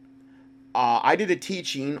that, I did a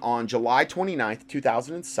teaching on July 29th,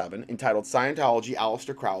 2007, entitled Scientology,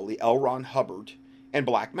 Aleister Crowley, L. Ron Hubbard, and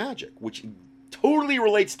Black Magic, which totally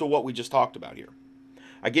relates to what we just talked about here.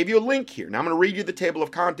 I gave you a link here. Now I'm going to read you the table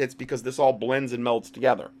of contents because this all blends and melds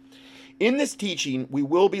together. In this teaching, we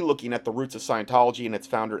will be looking at the roots of Scientology and its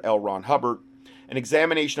founder, L. Ron Hubbard. An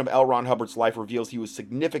examination of L. Ron Hubbard's life reveals he was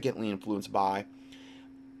significantly influenced by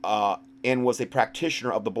and was a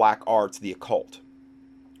practitioner of the black arts, the occult.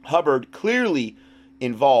 Hubbard was clearly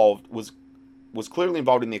involved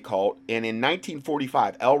in the occult, and in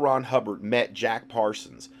 1945, L. Ron Hubbard met Jack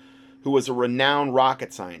Parsons, who was a renowned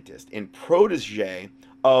rocket scientist and protege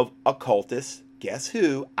of occultist, guess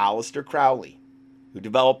who? Aleister Crowley, who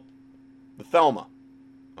developed the Thelma,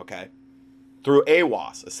 okay? Through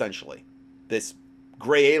Aiwass, essentially. This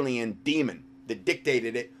gray alien demon that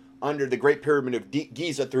dictated it under the Great Pyramid of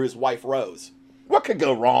Giza through his wife Rose. What could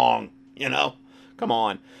go wrong, you know? Come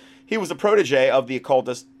on. He was a protege of the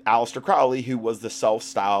occultist Aleister Crowley, who was the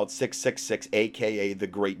self-styled 666, a.k.a. the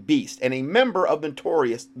Great Beast, and a member of the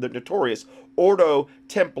notorious Ordo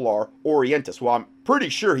Templar Orientis. Well, I'm pretty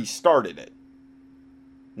sure he started it.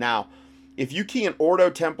 Now, if you key in Ordo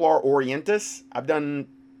Templar Orientis, I've done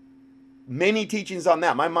many teachings on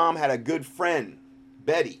that. My mom had a good friend,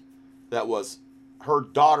 Betty, her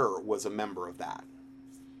daughter was a member of that.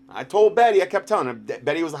 I told Betty, I kept telling her,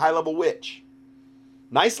 Betty was a high-level witch.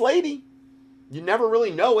 Nice lady. You never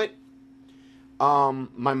really know it.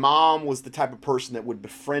 My mom was the type of person that would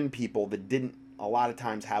befriend people that didn't a lot of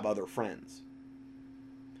times have other friends.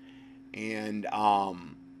 And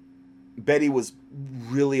Betty was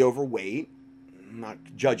really overweight. I'm not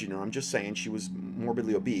judging her. I'm just saying she was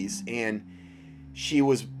morbidly obese. And she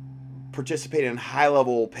was participating in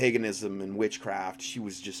high-level paganism and witchcraft. She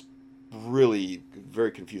was just really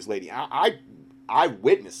very confused lady. I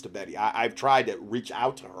witnessed to Betty. I've tried to reach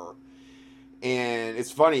out to her. And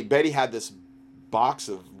it's funny, Betty had this box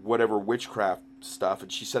of whatever witchcraft stuff,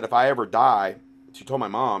 and she said, if I ever die, she told my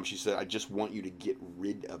mom, she said, I just want you to get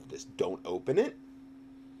rid of this. Don't open it.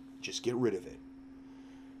 Just get rid of it.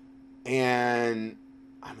 And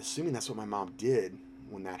I'm assuming that's what my mom did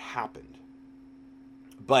when that happened.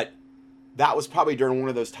 But that was probably during one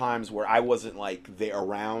of those times where I wasn't like there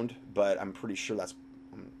around, but I'm pretty sure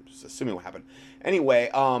I'm just assuming what happened. Anyway,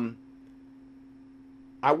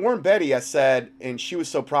 I warned Betty, I said, and she was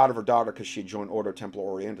so proud of her daughter because she had joined Ordo Templar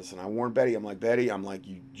Orientis. And I warned Betty, I'm like,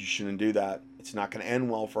 you shouldn't do that. It's not going to end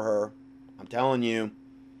well for her. I'm telling you.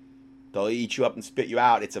 They'll eat you up and spit you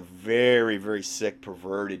out. It's a very, very sick,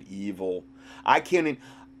 perverted, evil. I can't,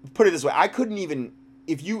 put it this way, I couldn't even,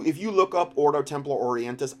 if you look up Ordo Templar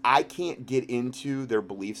Orientis, I can't get into their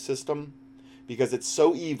belief system because it's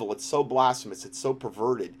so evil, it's so blasphemous, it's so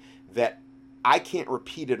perverted that I can't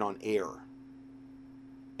repeat it on air.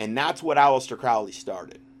 And that's what Aleister Crowley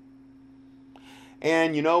started.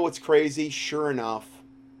 And you know what's crazy? Sure enough,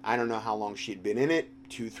 I don't know how long she'd been in it,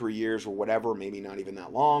 2-3 years or whatever, maybe not even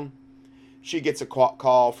that long. She gets a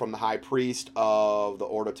call from the high priest of the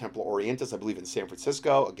Ordo Templar Orientis, I believe in San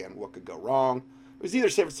Francisco. Again, what could go wrong? It was either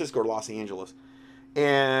San Francisco or Los Angeles.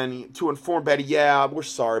 And to inform Betty, yeah, we're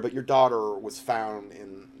sorry, but your daughter was found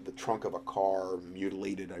in the trunk of a car,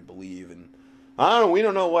 mutilated, I believe, and I don't know, we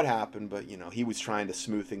don't know what happened, but, you know, he was trying to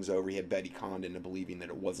smooth things over. He had Betty conned into believing that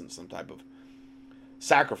it wasn't some type of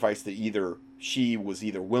sacrifice that she was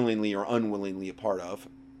either willingly or unwillingly a part of.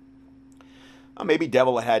 Maybe the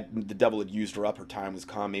devil had used her up. Her time was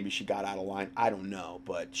come. Maybe she got out of line. I don't know,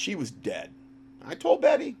 but she was dead. I told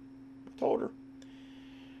Betty. I told her.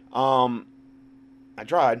 I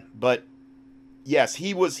tried, but yes,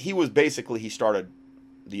 he started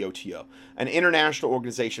the OTO, an international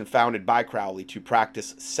organization founded by Crowley to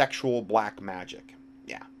practice sexual black magic.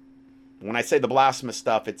 Yeah. When I say the blasphemous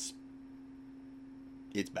stuff, it's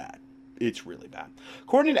bad. It's really bad.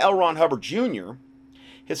 According to L. Ron Hubbard Jr.,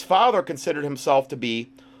 his father considered himself to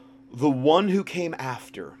be the one who came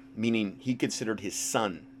after, meaning he considered his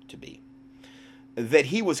son to be. That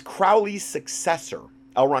he was Crowley's successor,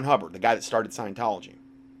 L. Ron Hubbard, the guy that started Scientology.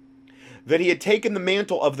 That he had taken the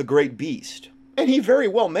mantle of the Great Beast. And he very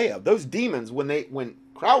well may have. Those demons, when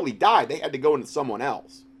Crowley died, they had to go into someone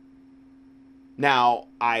else. Now,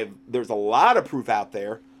 there's a lot of proof out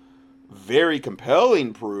there, very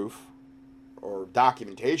compelling proof, or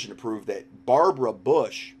documentation to prove that Barbara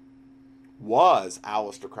Bush was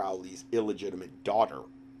Aleister Crowley's illegitimate daughter.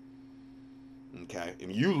 Okay,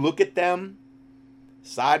 and you look at them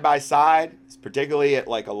side by side, particularly at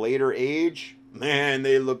like a later age, man,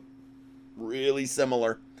 they look really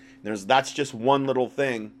similar. That's just one little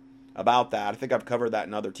thing about that. I think I've covered that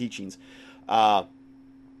in other teachings.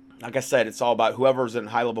 Like I said, it's all about whoever's in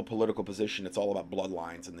high level political position. It's all about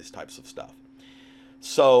bloodlines and these types of stuff.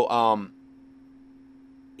 So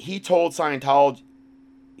he told Scientology,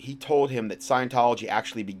 he told him that Scientology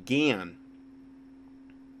actually began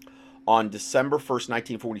on December 1st,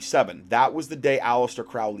 1947. That was the day Aleister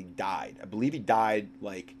Crowley died. I believe he died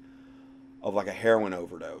of a heroin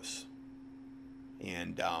overdose.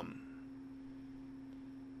 And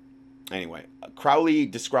anyway, Crowley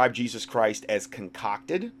described Jesus Christ as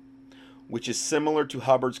concocted, which is similar to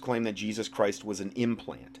Hubbard's claim that Jesus Christ was an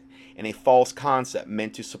implant and a false concept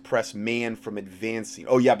meant to suppress man from advancing.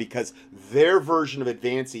 Oh yeah, because their version of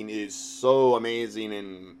advancing is so amazing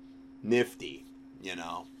and nifty,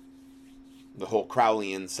 the whole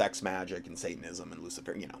Crowleyan sex magic and Satanism and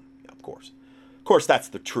Lucifer, of course. Of course, that's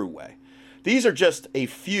the true way. These are just a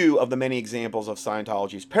few of the many examples of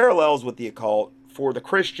Scientology's parallels with the occult. For the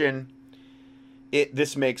Christian,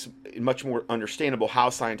 this makes it much more understandable how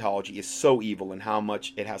Scientology is so evil and how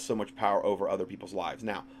much it has so much power over other people's lives.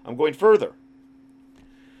 Now, I'm going further,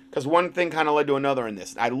 because one thing kind of led to another in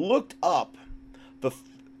this. I looked up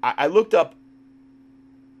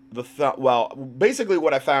basically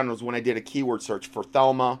what I found was, when I did a keyword search for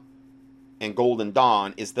Thelma and Golden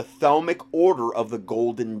Dawn, is the Thelmic Order of the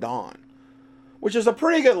Golden Dawn, which is a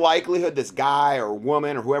pretty good likelihood this guy or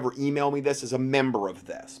woman or whoever emailed me this is a member of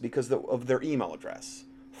this because of their email address,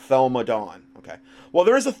 Thelma Dawn. Okay, well,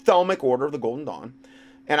 there is a Thelmic Order of the Golden Dawn,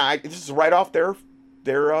 and this is right off their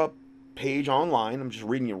page online. I'm just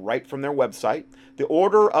reading you right from their website. The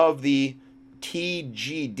Order of the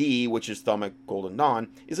TGD, which is Thelmic Golden Dawn,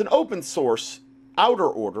 is an open source outer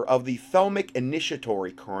order of the Thelmic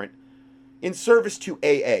Initiatory Current in service to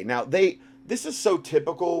AA. Now, this is so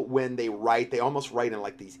typical when they almost write in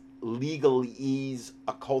like these legalese,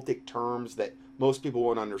 occultic terms that most people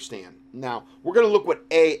won't understand. Now, we're going to look what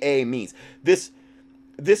AA means. This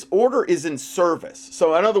order is in service.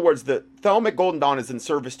 So, in other words, the Thelmic Golden Dawn is in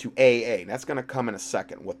service to AA. That's going to come in a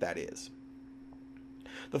second, what that is.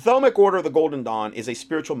 The Thelmic Order of the Golden Dawn is a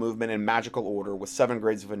spiritual movement and magical order with 7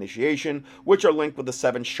 grades of initiation, which are linked with the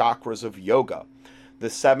 7 chakras of yoga, the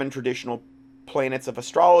 7 traditional planets of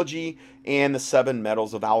astrology, and the 7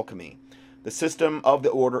 metals of alchemy. The system of the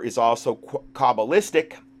order is also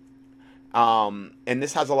Kabbalistic, and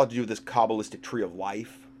this has a lot to do with this Kabbalistic tree of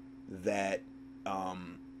life that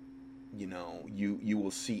you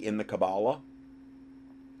will see in the Kabbalah.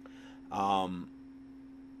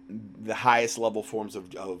 The highest level forms of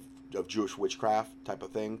Jewish witchcraft type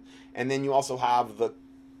of thing. And then you also have the,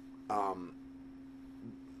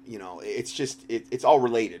 it's all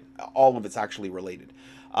related. All of it's actually related.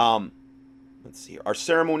 Let's see here. Our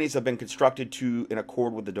ceremonies have been constructed in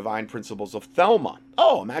accord with the divine principles of Thelma.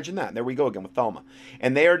 Oh, imagine that. There we go again with Thelma.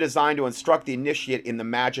 And they are designed to instruct the initiate in the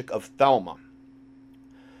magic of Thelma.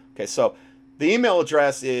 Okay, so the email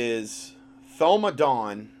address is Thelma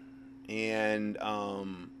Dawn, and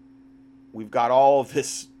we've got all of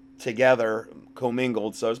this together,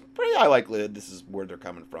 commingled, so it's pretty high likelihood this is where they're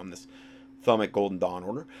coming from, this Thelmic Golden Dawn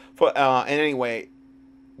order. And anyway,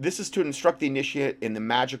 this is to instruct the initiate in the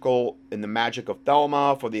magic of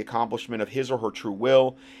Thelma for the accomplishment of his or her true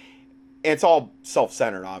will. And it's all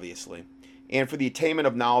self-centered, obviously. And for the attainment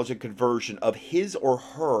of knowledge and conversion of his or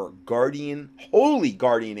her holy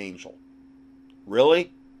guardian angel.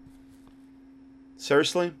 Really?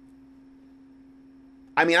 Seriously?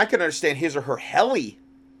 I mean, I can understand his or her heli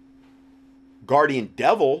guardian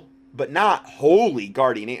devil, but not holy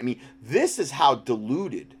guardian. I mean, this is how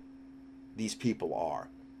deluded these people are.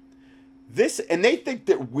 And they think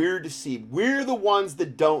that we're deceived. We're the ones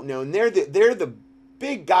that don't know, and they're the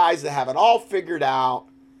big guys that have it all figured out.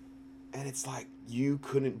 And it's like, you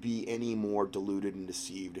couldn't be any more deluded and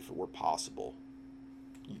deceived if it were possible.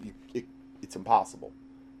 It's impossible.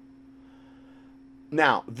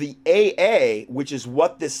 Now, the AA, which is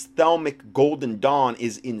what this Thelmic Golden Dawn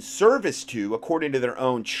is in service to, according to their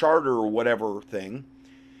own charter or whatever thing,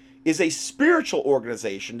 is a spiritual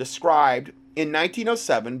organization described in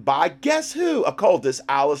 1907 by, guess who? Occultist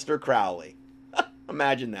Aleister Crowley.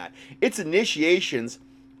 Imagine that. Its initiations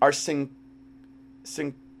are syncretic,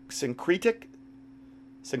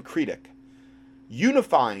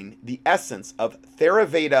 unifying the essence of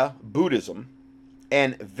Theravada Buddhism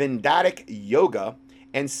and Vedic yoga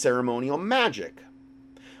and ceremonial magic,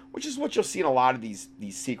 which is what you'll see in a lot of these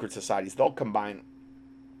secret societies. They'll combine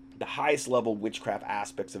the highest level witchcraft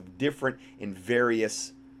aspects of different and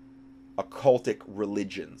various occultic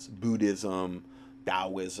religions: Buddhism,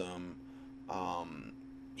 Taoism,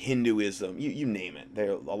 Hinduism, you name it. They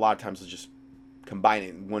a lot of times will just combine it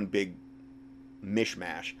in one big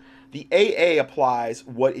mishmash. The AA applies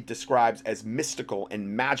what it describes as mystical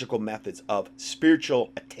and magical methods of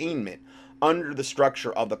spiritual attainment under the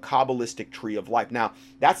structure of the Kabbalistic tree of life. Now,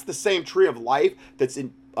 that's the same tree of life that's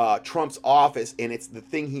in Trump's office, and it's the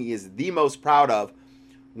thing he is the most proud of.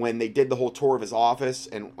 When they did the whole tour of his office,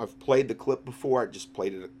 and I've played the clip before, I just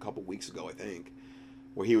played it a couple weeks ago, I think,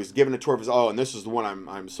 where he was given a tour of his, and this is the one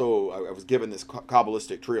I was given this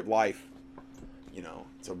Kabbalistic tree of life. You know,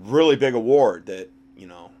 it's a really big award that, you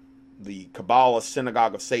know, the Kabbalah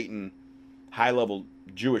Synagogue of Satan high-level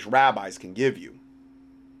Jewish rabbis can give you.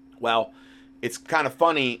 Well, it's kind of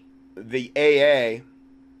funny, the AA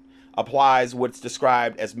applies what's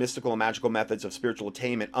described as mystical and magical methods of spiritual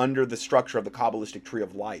attainment under the structure of the Kabbalistic tree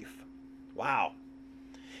of life. Wow.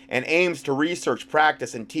 And aims to research,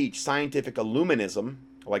 practice, and teach scientific illuminism,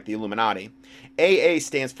 like the Illuminati. AA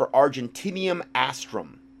stands for Argentinium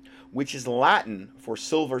Astrum, which is Latin for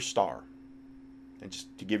silver star. And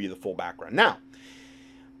just to give you the full background. Now,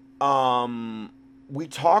 we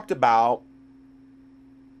talked about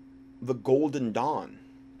the Golden Dawn,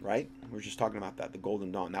 right? We were just talking about that, the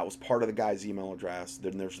Golden Dawn. That was part of the guy's email address.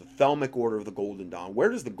 Then there's the Thelmic Order of the Golden Dawn. Where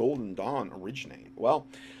does the Golden Dawn originate? Well,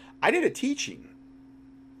 I did a teaching,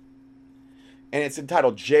 and it's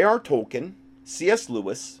entitled J.R. Tolkien, C.S.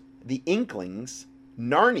 Lewis, The Inklings,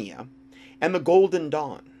 Narnia, and the Golden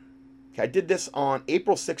Dawn. Okay, I did this on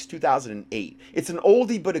April 6, 2008. It's an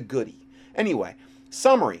oldie but a goodie. Anyway,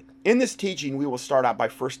 summary. In this teaching, we will start out by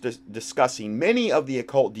first discussing many of the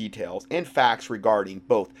occult details and facts regarding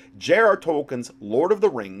both J.R. Tolkien's Lord of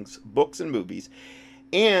the Rings books and movies,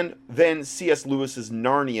 and then C.S. Lewis's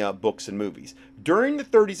Narnia books and movies. During the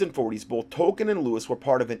 30s and 40s, both Tolkien and Lewis were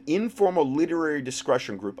part of an informal literary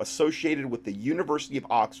discussion group associated with the University of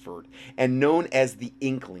Oxford and known as the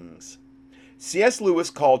Inklings. C.S.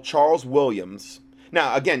 Lewis called Charles Williams.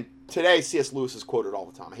 Now, again, today C.S. Lewis is quoted all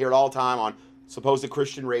the time. I hear it all the time on supposed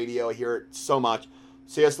Christian radio. I hear it so much.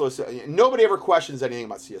 C.S. Lewis, nobody ever questions anything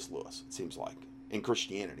about C.S. Lewis, it seems like, in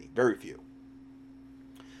Christianity. Very few.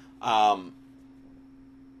 Well,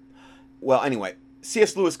 anyway,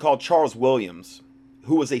 C.S. Lewis called Charles Williams,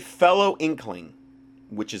 who was a fellow Inkling,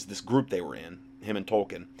 which is this group they were in, him and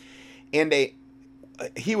Tolkien, and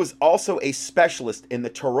he was also a specialist in the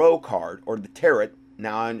tarot card, or the tarot.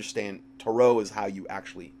 Now, I understand tarot is how you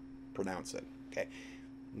actually pronounce it, okay?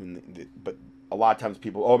 But a lot of times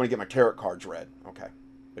people, I'm going to get my tarot cards read. Okay.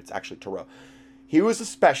 But it's actually tarot. He was a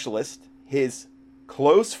specialist. His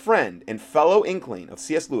close friend and fellow Inkling of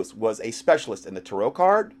C.S. Lewis was a specialist in the tarot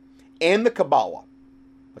card and the Kabbalah,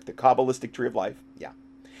 like the Kabbalistic tree of life. Yeah.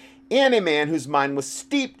 And a man whose mind was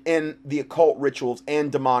steeped in the occult rituals and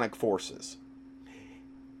demonic forces.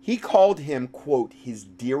 He called him, quote, his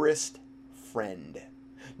dearest friend.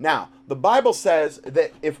 Now, the Bible says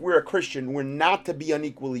that if we're a Christian, we're not to be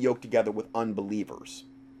unequally yoked together with unbelievers.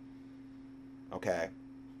 Okay?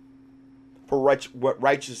 For what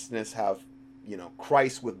righteousness have,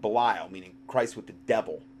 Christ with Belial, meaning Christ with the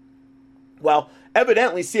devil. Well,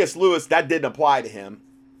 evidently C.S. Lewis, that didn't apply to him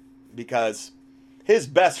because his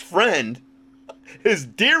best friend, his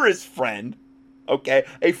dearest friend, okay,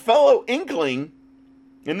 a fellow Inkling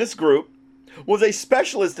in this group, was a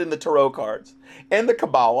specialist in the tarot cards and the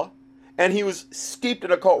Kabbalah, and he was steeped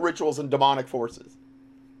in occult rituals and demonic forces.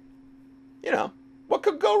 What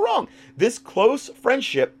could go wrong? This close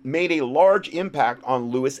friendship made a large impact on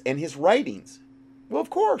Lewis and his writings. Well, of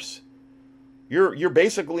course. You're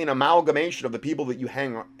basically an amalgamation of the people that you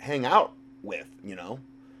hang out with,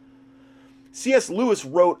 C.S. Lewis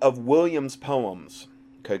wrote of Williams' poems,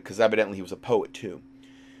 because evidently he was a poet too.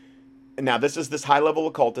 Now, this is this high-level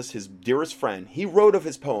occultist, his dearest friend. He wrote of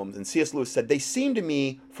his poems, and C.S. Lewis said, "They seem to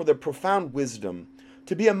me, for their profound wisdom,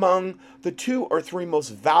 to be among the 2 or 3 most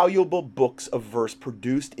valuable books of verse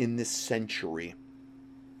produced in this century."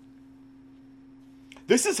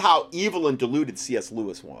 This is how evil and deluded C.S.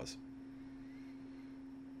 Lewis was.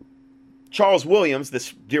 Charles Williams,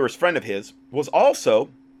 this dearest friend of his, was also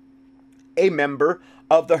a member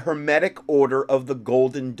of the Hermetic Order of the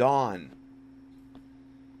Golden Dawn.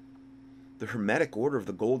 The Hermetic Order of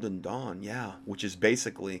the Golden Dawn, yeah, which is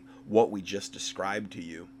basically what we just described to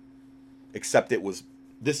you. Except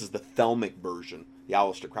this is the Thelmic version, the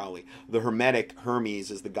Aleister Crowley. The Hermetic Hermes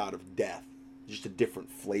is the god of death. Just a different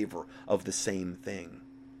flavor of the same thing.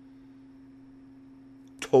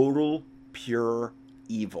 Total, pure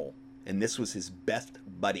evil. And this was his best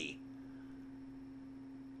buddy.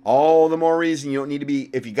 All the more reason you don't need to be,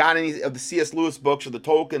 if you got any of the C.S. Lewis books or the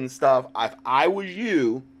Tolkien stuff, if I was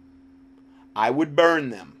you, I would burn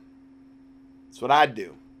them. That's what I'd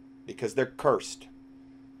do. Because they're cursed.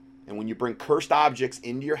 And when you bring cursed objects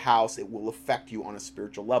into your house, it will affect you on a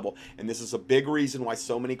spiritual level. And this is a big reason why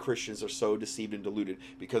so many Christians are so deceived and deluded,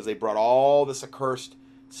 because they brought all this accursed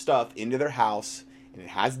stuff into their house, and it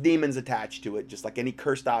has demons attached to it, just like any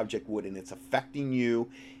cursed object would, and it's affecting you.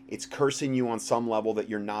 It's cursing you on some level that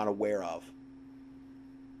you're not aware of.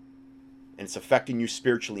 And it's affecting you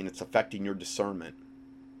spiritually, and it's affecting your discernment.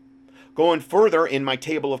 Going further in my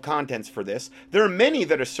table of contents for this, there are many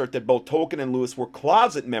that assert that both Tolkien and Lewis were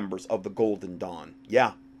closet members of the Golden Dawn.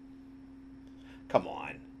 Yeah. Come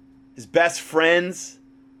on. His best friends,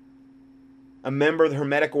 a member of the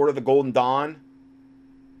Hermetic Order of the Golden Dawn.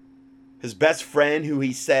 His best friend, who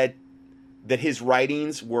he said that his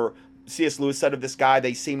writings were, C.S. Lewis said of this guy,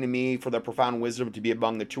 they seem to me, for their profound wisdom, to be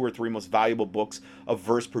among the 2 or 3 most valuable books of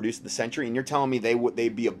verse produced in the century. And you're telling me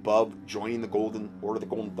they'd be above joining the Golden Order of the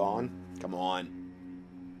Golden Dawn? Come on.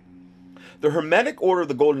 The Hermetic Order of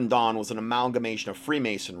the Golden Dawn was an amalgamation of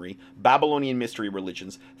Freemasonry, Babylonian mystery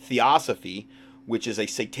religions, Theosophy, which is a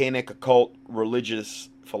satanic occult religious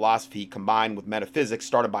philosophy combined with metaphysics,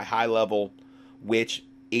 started by high-level witch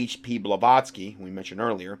H.P. Blavatsky, who we mentioned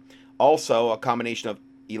earlier. Also, a combination of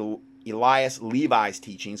Elias Levi's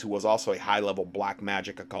teachings, who was also a high-level black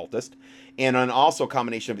magic occultist, and also a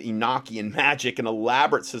combination of Enochian magic, an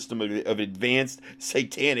elaborate system of advanced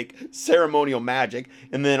satanic ceremonial magic,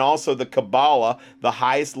 and then also the Kabbalah, the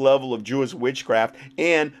highest level of Jewish witchcraft,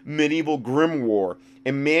 and medieval grimoire,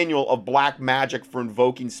 a manual of black magic for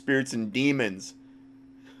invoking spirits and demons.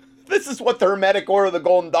 This is what the Hermetic Order of the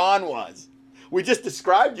Golden Dawn was. We just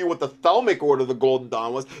described you what the Thelmic Order of the Golden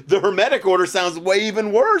Dawn was. The Hermetic Order sounds way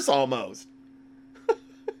even worse, almost.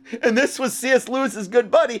 And this was C.S. Lewis's good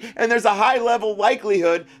buddy, and there's a high level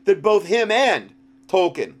likelihood that both him and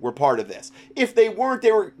Tolkien were part of this. If they weren't,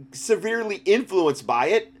 they were severely influenced by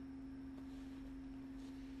it.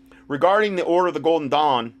 Regarding the Order of the Golden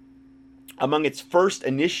Dawn, among its first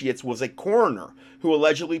initiates was a coroner who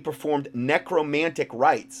allegedly performed necromantic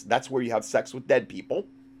rites. That's where you have sex with dead people.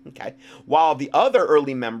 Okay. While the other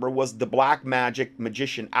early member was the black magic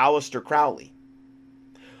magician Aleister Crowley,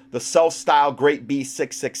 the self-styled Great Beast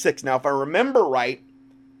 666. Now, if I remember right,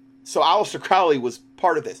 so Aleister Crowley was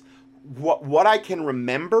part of this. What I can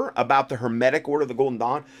remember about the Hermetic Order of the Golden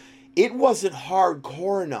Dawn, it wasn't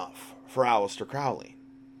hardcore enough for Aleister Crowley.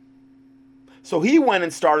 So he went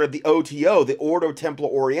and started the OTO, the Ordo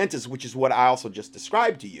Templi Orientis, which is what I also just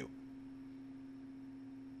described to you.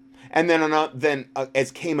 And then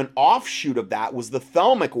as came an offshoot of that was the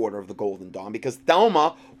Thelmic Order of the Golden Dawn, because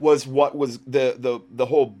Thelma was what was the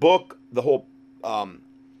whole book, the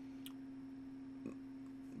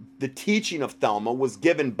teaching of Thelma was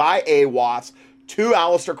given by Aiwass to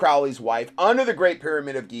Aleister Crowley's wife under the Great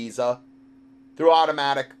Pyramid of Giza through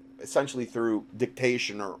essentially through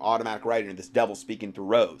dictation or automatic writing, this devil speaking through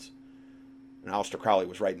Rose. And Aleister Crowley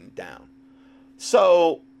was writing it down.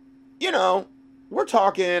 So, we're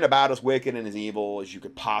talking about as wicked and as evil as you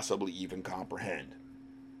could possibly even comprehend.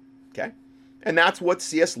 Okay? And that's what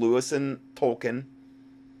C.S. Lewis and Tolkien,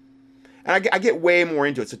 and I get way more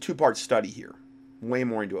into it. It's a 2-part study here. Way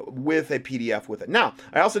more into it, with a PDF with it. Now,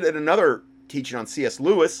 I also did another teaching on C.S.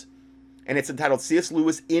 Lewis, and it's entitled C.S.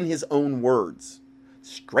 Lewis in His Own Words.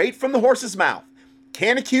 Straight from the horse's mouth.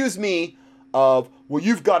 Can't accuse me of, well,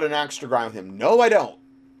 you've got an axe to grind with him. No, I don't.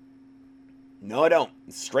 No, I don't.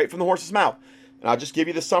 It's straight from the horse's mouth. And I'll just give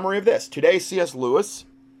you the summary of this. Today, C.S. Lewis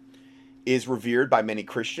is revered by many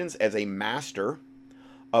Christians as a master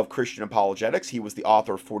of Christian apologetics. He was the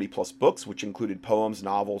author of 40-plus books, which included poems,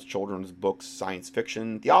 novels, children's books, science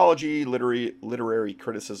fiction, theology, literary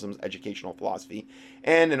criticisms, educational philosophy,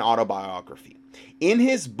 and an autobiography. In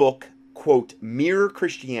his book, quote, Mere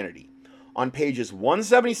Christianity, on pages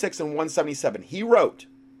 176 and 177, he wrote,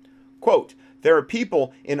 quote, there are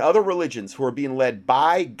people in other religions who are being led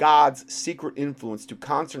by God's secret influence to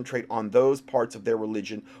concentrate on those parts of their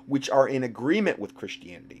religion which are in agreement with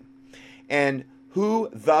Christianity, and who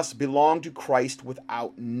thus belong to Christ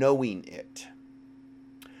without knowing it.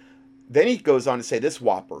 Then he goes on to say this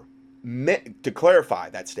whopper, to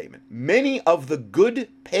clarify that statement. Many of the good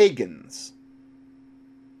pagans,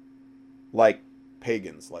 like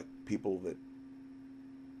people that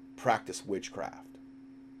practice witchcraft,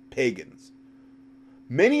 pagans,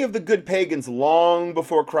 many of the good pagans long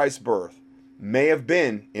before Christ's birth may have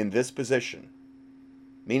been in this position,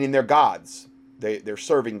 meaning they're gods. They're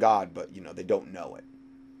serving God, but, they don't know it.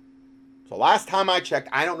 So last time I checked,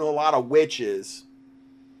 I don't know a lot of witches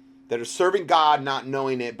that are serving God, not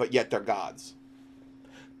knowing it, but yet they're gods.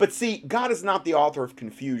 But see, God is not the author of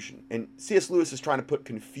confusion. And C.S. Lewis is trying to put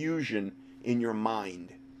confusion in your mind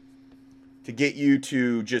to get you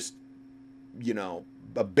to just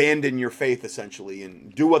abandon your faith essentially,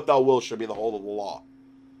 and do what thou wilt shall be the whole of the law.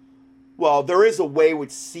 Well, there is a way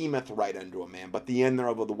which seemeth right unto a man, but the end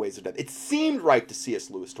thereof are the ways of death. It seemed right to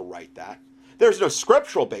C.S. Lewis to write that. There's no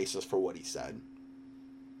scriptural basis for what he said.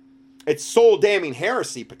 It's soul-damning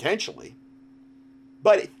heresy, potentially.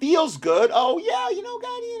 But it feels good. Oh, yeah,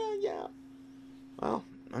 God, yeah. Well,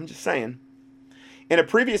 I'm just saying. In a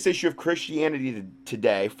previous issue of Christianity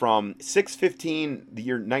Today from 6/15, the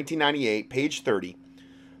year 1998, page 30,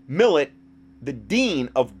 Millett, the dean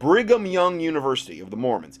of Brigham Young University of the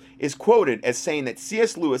Mormons, is quoted as saying that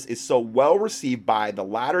C.S. Lewis is so well received by the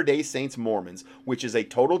Latter-day Saints Mormons, which is a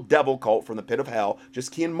total devil cult from the pit of hell.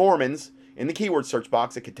 Just key in Mormons in the keyword search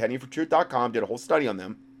box at contendingfortruth.com, did a whole study on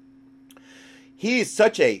them. He's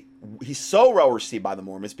so well received by the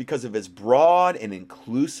Mormons because of his broad and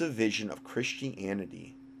inclusive vision of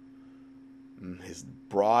Christianity. His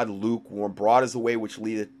broad, lukewarm, broad is the way which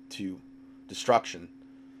leadeth to destruction,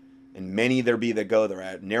 and many there be that go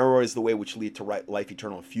thereat. Narrow is the way which lead to life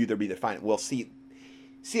eternal, and few there be that find it. Well, see,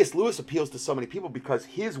 C.S. Lewis appeals to so many people because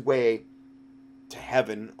his way to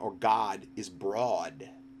heaven or God is broad.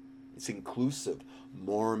 It's inclusive.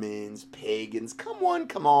 Mormons, pagans, come one,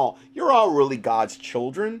 come all. You're all really God's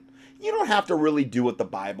children. You don't have to really do what the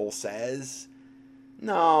Bible says.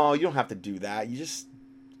 No, you don't have to do that. You just,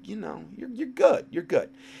 you're good. You're good.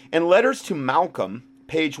 In Letters to Malcolm,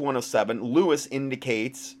 page 107, Lewis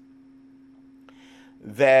indicates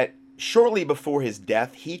that shortly before his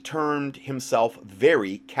death, he termed himself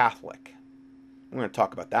very Catholic. I'm going to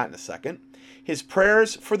talk about that in a second. His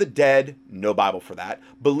prayers for the dead, no Bible for that.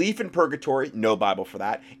 Belief in purgatory, no Bible for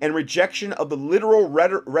that. And rejection of the literal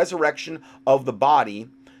resurrection of the body,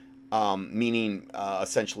 meaning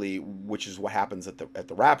essentially, which is what happens at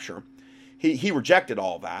the rapture. He rejected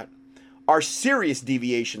all that, are serious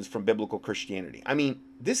deviations from biblical Christianity. I mean,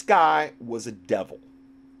 this guy was a devil,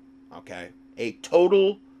 okay? A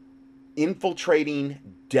total infiltrating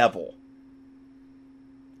devil,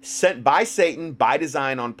 sent by Satan by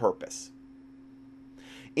design on purpose.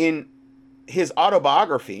 In his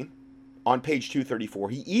autobiography on page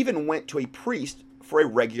 234, he even went to a priest for a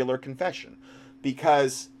regular confession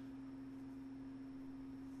because,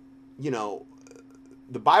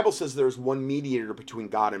 the Bible says there's one mediator between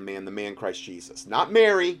God and man, the man Christ Jesus. Not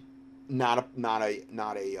Mary, not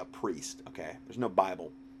a priest, okay? There's no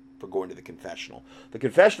Bible for going to the confessional. The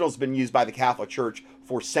confessional has been used by the Catholic Church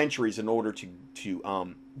for centuries in order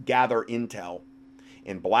to gather intel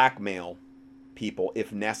and blackmail people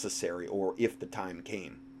if necessary or if the time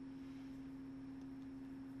came.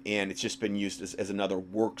 And it's just been used as another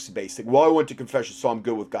works-based thing. Well, I went to confession, so I'm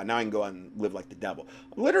good with God. Now I can go out and live like the devil.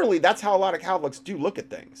 Literally, that's how a lot of Catholics do look at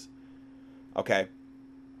things. Okay.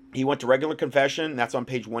 He went to regular confession. That's on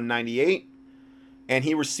page 198. And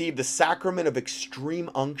he received the sacrament of extreme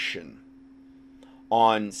unction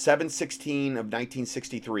on 7/16 of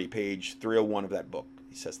 1963, page 301 of that book.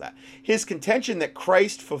 He says that. His contention that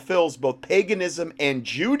Christ fulfills both paganism and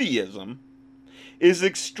Judaism is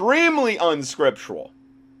extremely unscriptural.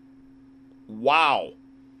 Wow.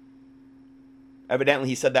 Evidently,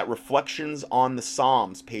 he said that Reflections on the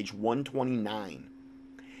Psalms, page 129.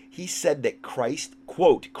 He said that Christ,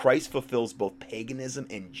 quote, Christ fulfills both paganism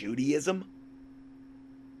and Judaism.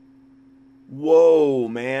 Whoa,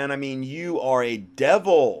 man. I mean, you are a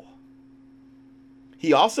devil.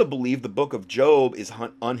 He also believed the book of Job is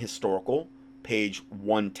unhistorical, page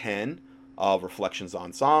 110 of Reflections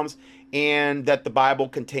on Psalms, and that the Bible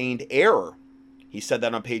contained error. He said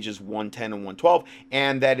that on pages 110 and 112,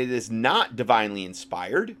 and that it is not divinely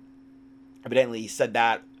inspired. Evidently, he said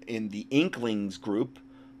that in the Inklings group,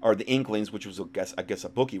 or the Inklings, which was, I guess a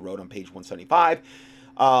book he wrote on page 175.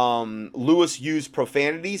 Lewis used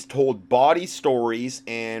profanities, told bawdy stories,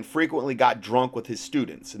 and frequently got drunk with his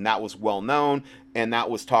students. And that was well known, and that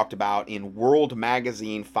was talked about in World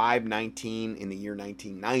Magazine 519 in the year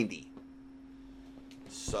 1990.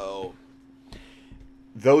 So,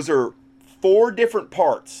 those are 4 different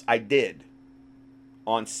parts I did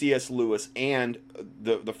on C.S. Lewis, and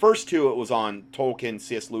the first 2, it was on Tolkien,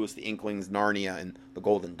 C.S. Lewis, The Inklings, Narnia, and The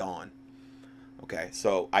Golden Dawn. Okay,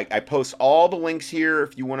 so I post all the links here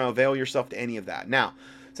if you want to avail yourself to any of that. Now,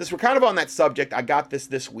 since we're kind of on that subject, I got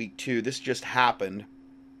this week too. This just happened.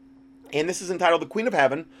 And this is entitled The Queen of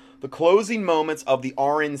Heaven, the closing moments of the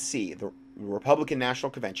RNC, the Republican National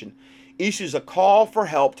Convention, issues a call for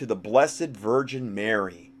help to the Blessed Virgin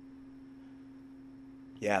Mary.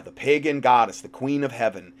 Yeah, the pagan goddess, the Queen of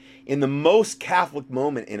Heaven, in the most Catholic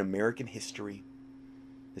moment in American history.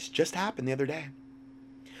 This just happened the other day.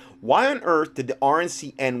 Why on earth did the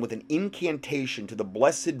RNC end with an incantation to the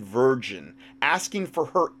Blessed Virgin asking for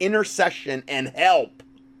her intercession and help?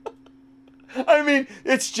 I mean,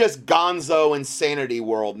 it's just gonzo insanity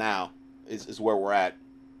world now, is where we're at.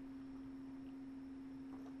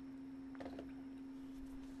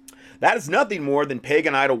 That is nothing more than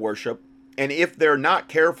pagan idol worship, and if they're not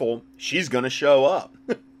careful, she's going to show up.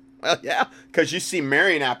 Well, yeah, because you see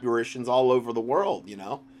Marian apparitions all over the world, you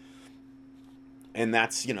know. And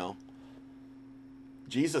that's, you know,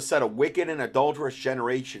 Jesus said, a wicked and adulterous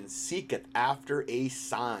generation seeketh after a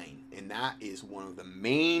sign. And that is one of the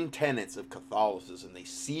main tenets of Catholicism. They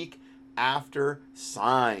seek after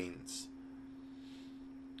signs.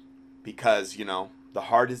 Because, you know, the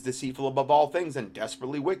heart is deceitful above all things and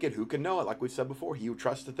desperately wicked. Who can know it? Like we said before, he who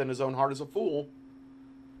trusteth in his own heart is a fool.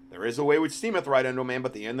 There is a way which seemeth right unto a man,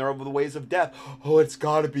 but the end thereof are the ways of death. Oh, it's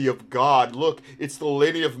got to be of God. Look, it's the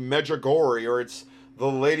Lady of Medjugorje, or it's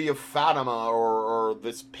the Lady of Fatima, or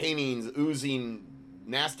this paintings oozing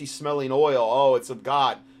nasty-smelling oil. Oh, it's of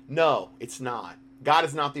God. No, it's not. God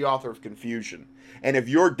is not the author of confusion. And if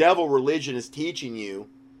your devil religion is teaching you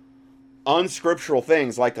unscriptural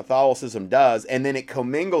things like Catholicism does, and then it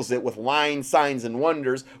commingles it with lying signs and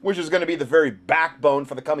wonders, which is going to be the very backbone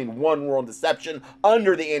for the coming one world deception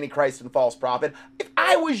under the Antichrist and false prophet, if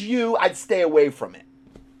I was you, I'd stay away from it.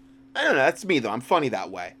 I don't know, that's me though, I'm funny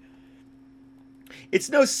that way.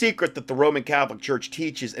 It's no secret that the Roman Catholic Church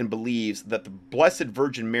teaches and believes that the Blessed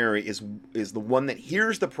Virgin Mary is the one that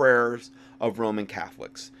hears the prayers of Roman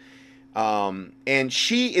Catholics. And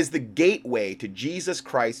she is the gateway to Jesus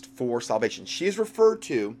Christ for salvation. She is referred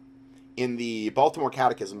to in the Baltimore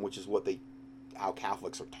Catechism, which is how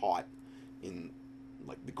Catholics are taught in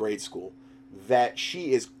like the grade school, that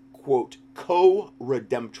she is, quote,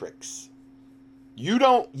 co-redemptrix. You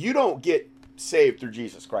don't get saved through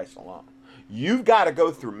Jesus Christ alone. You've got to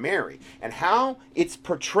go through Mary. And how it's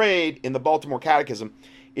portrayed in the Baltimore Catechism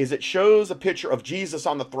is it shows a picture of Jesus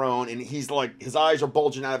on the throne, and he's like, his eyes are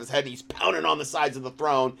bulging out of his head, and he's pounding on the sides of the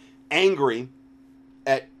throne, angry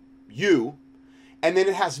at you. And then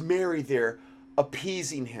it has Mary there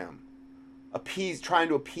appeasing him, trying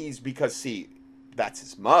to appease, because see, that's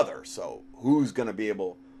his mother. So who's going to be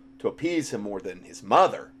able to appease him more than his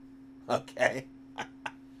mother? Okay.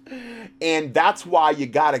 And that's why you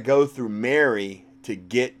got to go through Mary to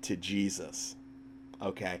get to Jesus.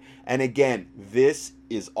 Okay. And again, this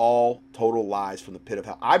is all total lies from the pit of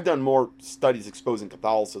hell. I've done more studies exposing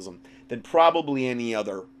Catholicism than probably any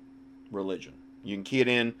other religion. You can key it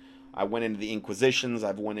in. I went into the Inquisitions.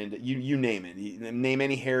 I've went into, you name it. Name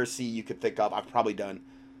any heresy you could think of. I've probably done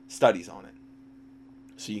studies on it.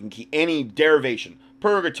 So you can key any derivation,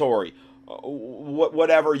 purgatory,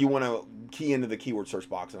 whatever you want to key into the keyword search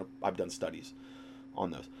box. And I've done studies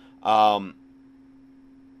on those. All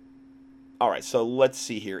right, so let's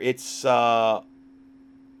see here. It's,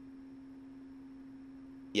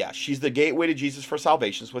 yeah, she's the gateway to Jesus for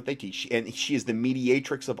salvation, is what they teach. And she is the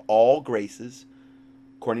mediatrix of all graces,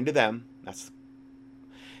 according to them.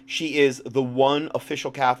 She is the one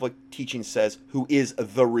official Catholic teaching says, who is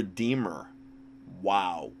the Redeemer.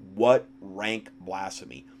 Wow, what rank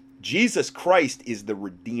blasphemy. Jesus Christ is the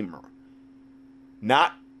Redeemer,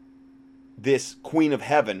 not this Queen of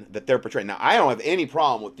Heaven that they're portraying. Now, I don't have any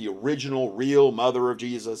problem with the original, real mother of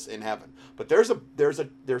Jesus in heaven. But there's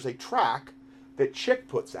a track that Chick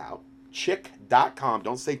puts out, chick.com.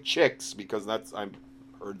 Don't say chicks, because I've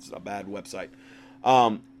heard it's a bad website.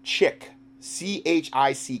 Chick,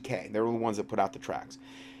 C-H-I-C-K. They're the ones that put out the tracks.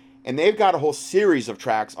 And they've got a whole series of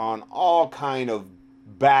tracks on all kind of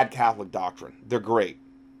bad Catholic doctrine. They're great.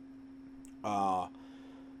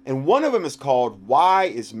 And one of them is called, Why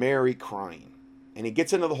is Mary Crying? And he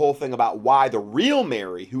gets into the whole thing about why the real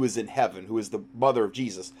Mary, who is in heaven, who is the mother of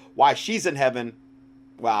Jesus, why she's in heaven.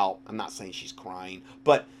 Well, I'm not saying she's crying,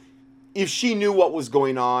 but if she knew what was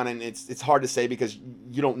going on, and it's hard to say because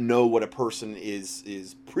you don't know what a person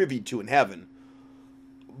is privy to in heaven.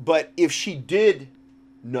 But if she did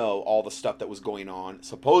know all the stuff that was going on,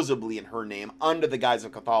 supposedly in her name, under the guise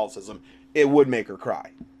of Catholicism, it would make her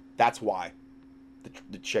cry. That's why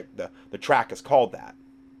the track is called that.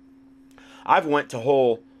 I've went to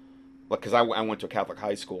whole, because I went to a Catholic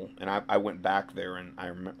high school, and I went back there, and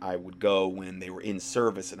I would go when they were in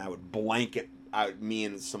service, and I would blanket, me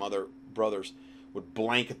and some other brothers would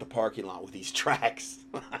blanket the parking lot with these tracks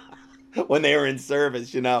when they were in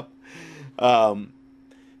service, you know.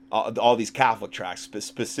 All these Catholic tracks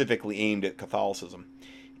specifically aimed at Catholicism.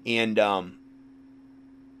 And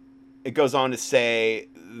it goes on to say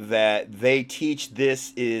that they teach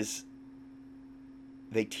this in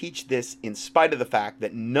spite of the fact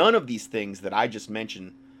that none of these things that I just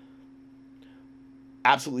mentioned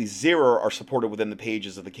absolutely zero are supported within the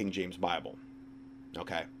pages of the King James Bible.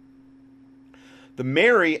 Okay. The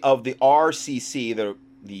Mary of the RCC,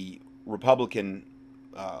 the Republican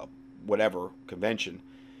whatever convention,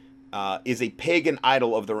 is a pagan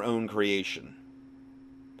idol of their own creation.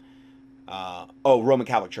 Roman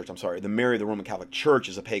Catholic Church, I'm sorry. The Mary of the Roman Catholic Church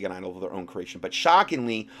is a pagan idol of their own creation. But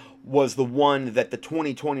shockingly, was the one that the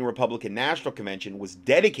 2020 Republican National Convention was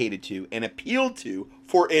dedicated to and appealed to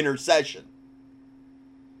for intercession.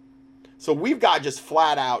 So we've got just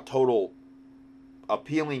flat out total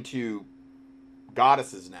appealing to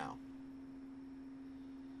goddesses now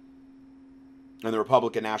in the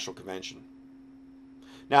Republican National Convention.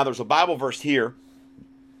 Now, there's a Bible verse here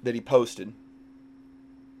that he posted,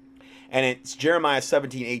 and it's Jeremiah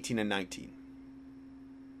 17, 18, and 19.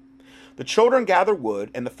 The children gather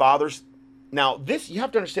wood, and the fathers... Now, this, you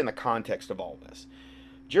have to understand the context of all this.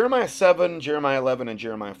 Jeremiah 7, Jeremiah 11, and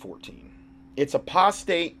Jeremiah 14. It's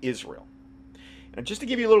apostate Israel. And just to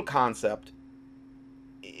give you a little concept,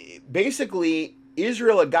 basically,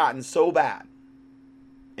 Israel had gotten so bad,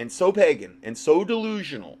 and so pagan, and so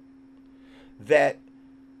delusional, that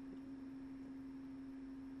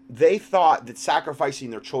they thought that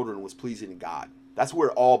sacrificing their children was pleasing to God. That's where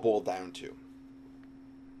it all boiled down to.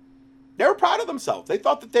 They were proud of themselves. They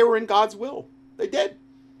thought that they were in God's will. They did.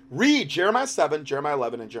 Read Jeremiah 7, Jeremiah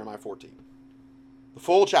 11, and Jeremiah 14. The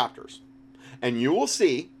full chapters. And you will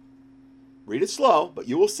see, read it slow, but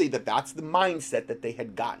you will see that that's the mindset that they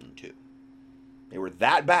had gotten to. They were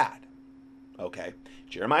that bad. Okay.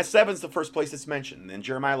 Jeremiah 7 is the first place it's mentioned. Then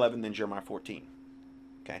Jeremiah 11, then Jeremiah 14.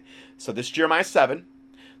 Okay. So this Jeremiah 7,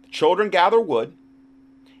 the children gather wood,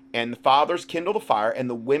 and the fathers kindle the fire, and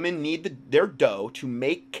the women knead their dough to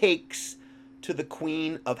make cakes to the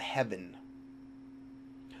Queen of Heaven.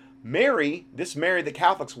 Mary, this Mary the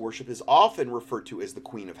Catholics worship, is often referred to as the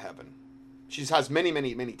Queen of Heaven. She has many,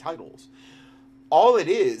 many, many titles. All it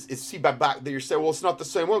is see, back there you say, well, it's not the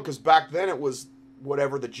same one, because back then it was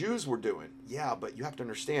whatever the Jews were doing. Yeah, but you have to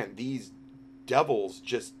understand, these devils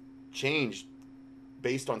just changed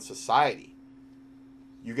based on society.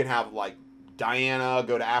 You can have, like, Diana,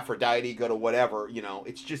 go to Aphrodite, go to whatever,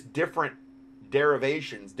 it's just different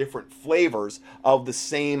derivations, different flavors of the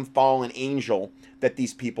same fallen angel that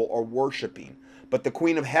these people are worshiping. But the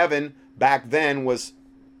Queen of Heaven back then was,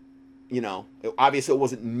 obviously it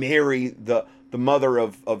wasn't Mary, the mother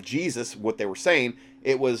of Jesus, what they were saying.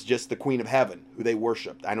 It was just the Queen of Heaven who they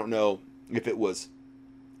worshipped. I don't know if it was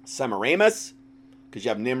Semiramis, because you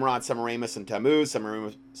have Nimrod, Semiramis, and Tammuz.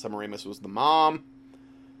 Semiramis was the mom.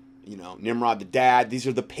 Nimrod the dad. These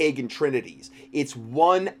are the pagan trinities. It's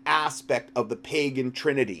one aspect of the pagan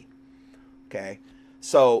trinity. Okay?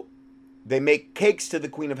 So they make cakes to the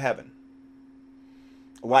Queen of Heaven.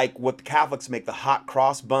 Like what the Catholics make, the hot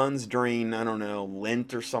cross buns during, I don't know,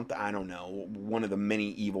 Lent or something. I don't know. One of the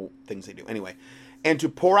many evil things they do. Anyway. And to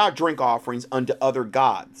pour out drink offerings unto other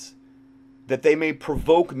gods, that they may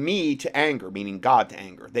provoke me to anger, meaning God to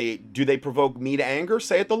anger. Do they provoke me to anger,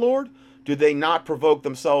 saith the Lord? Do they not provoke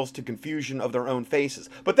themselves to confusion of their own faces?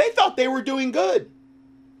 But they thought they were doing good.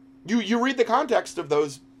 You read the context of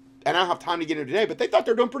those, and I don't have time to get into today, but they thought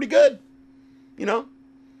they were doing pretty good.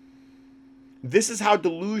 This is how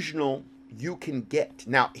delusional you can get.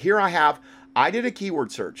 Now, here I did a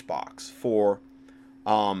keyword search box for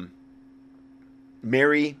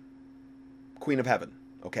Mary, Queen of Heaven,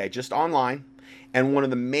 okay, just online. And one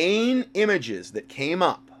of the main images that came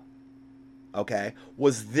up, okay,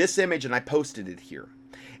 was this image, and I posted it here.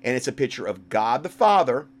 And it's a picture of God the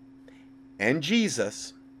Father and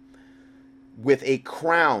Jesus with a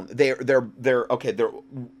crown. They're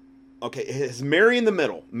it's Mary in the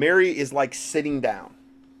middle. Mary is like sitting down,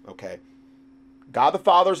 okay. God the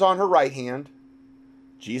Father's on her right hand.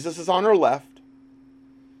 Jesus is on her left.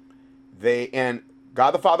 And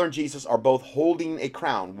God the Father and Jesus are both holding a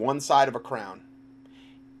crown, one side of a crown.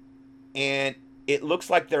 And it looks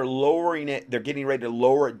like they're lowering it. They're getting ready to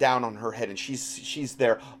lower it down on her head. And she's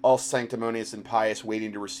there all sanctimonious and pious,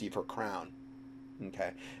 waiting to receive her crown.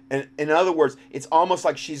 Okay. And in other words, it's almost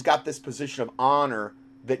like she's got this position of honor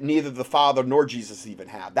that neither the Father nor Jesus even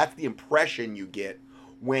had. That's the impression you get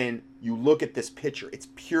when you look at this picture. It's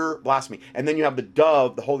pure blasphemy. And then you have the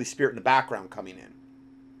dove, the Holy Spirit in the background coming in.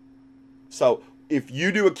 So if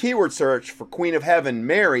you do a keyword search for Queen of Heaven,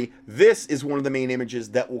 Mary, this is one of the main images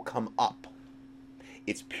that will come up.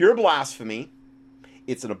 It's pure blasphemy.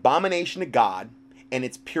 It's an abomination to God. And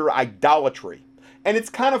it's pure idolatry. And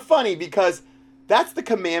it's kind of funny because that's the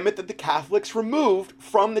commandment that the Catholics removed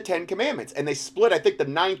from the Ten Commandments. And they split, I think, the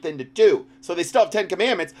 9th into 2. So they still have 10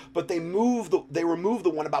 commandments, but they removed the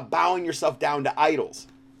one about bowing yourself down to idols.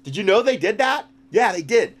 Did you know they did that? Yeah, they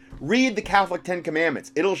did. Read the Catholic Ten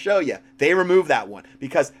Commandments. It'll show you. They removed that one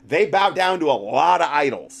because they bowed down to a lot of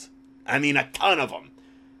idols. I mean, a ton of them.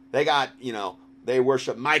 They got, they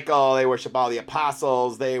worship Michael. They worship all the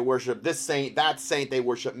apostles. They worship this saint, that saint. They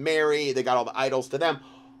worship Mary. They got all the idols to them.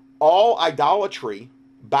 All idolatry,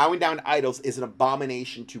 bowing down to idols, is an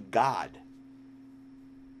abomination to God.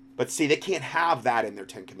 But see, they can't have that in their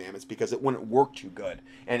Ten Commandments because it wouldn't work too good.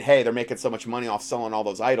 And hey, they're making so much money off selling all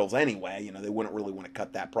those idols anyway. They wouldn't really want to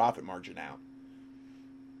cut that profit margin out.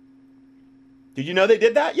 Did you know they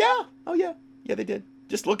did that? Yeah. Oh yeah. Yeah, they did.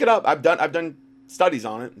 Just look it up. I've done studies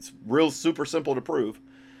on it. It's real super simple to prove.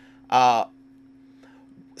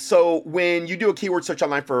 So when you do a keyword search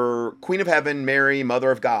online for Queen of Heaven, Mary,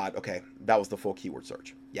 Mother of God, okay, that was the full keyword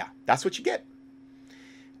search. Yeah, that's what you get.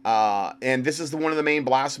 And this is one of the main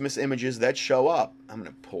blasphemous images that show up. I'm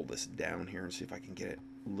going to pull this down here and see if I can get it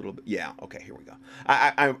a little bit. Yeah, okay, here we go.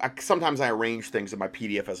 I sometimes I arrange things in my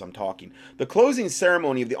PDF as I'm talking. The closing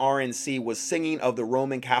ceremony of the RNC was singing of the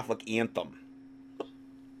Roman Catholic anthem.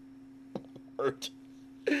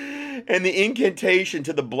 And the incantation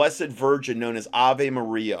to the Blessed Virgin known as Ave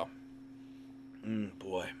Maria.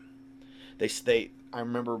 Boy. They state, I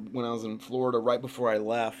remember when I was in Florida right before I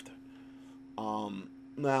left,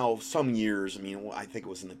 now some years, I think it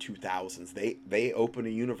was in the 2000s, they opened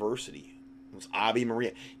a university. It was Ave Maria.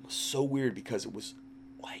 It was so weird because it was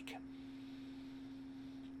like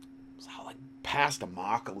past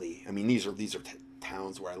Immokalee. These are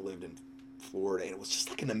towns where I lived in Florida, and it was just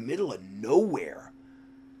like in the middle of nowhere.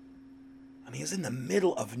 It was in the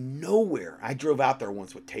middle of nowhere. I drove out there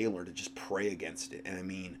once with Taylor to just pray against it.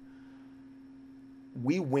 And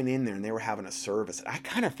we went in there and they were having a service. I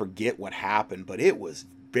kind of forget what happened, but it was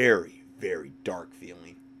very, very dark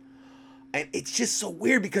feeling. And it's just so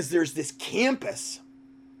weird because there's this campus,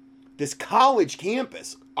 this college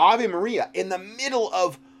campus, Ave Maria, in the middle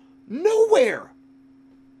of nowhere.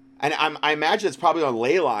 And I imagine it's probably on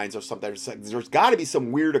ley lines or something. There's got to be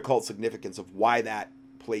some weird occult significance of why that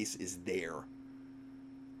place is there.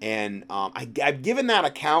 And I've given that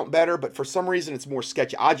account better, but for some reason it's more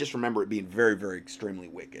sketchy. I just remember it being very, very extremely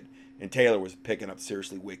wicked. And Taylor was picking up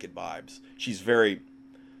seriously wicked vibes. She's very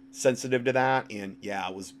sensitive to that, and yeah,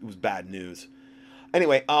 it was bad news.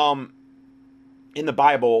 Anyway, in the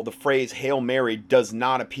Bible, the phrase Hail Mary does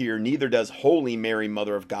not appear, neither does Holy Mary,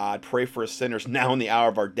 Mother of God, pray for us sinners now in the hour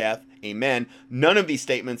of our death. Amen. None of these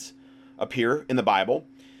statements appear in the Bible.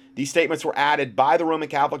 These statements were added by the Roman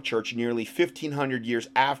Catholic Church nearly 1,500 years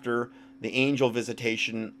after the angel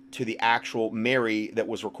visitation to the actual Mary that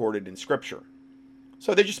was recorded in Scripture.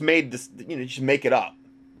 So they just made this, just make it up.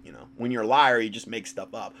 When you're a liar, you just make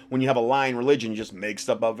stuff up. When you have a lying religion, you just make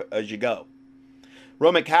stuff up as you go.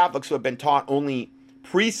 Roman Catholics who have been taught only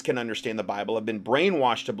priests can understand the Bible have been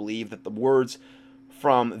brainwashed to believe that the words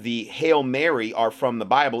from the Hail Mary are from the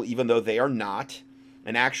Bible, even though they are not,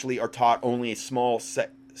 and actually are taught only a small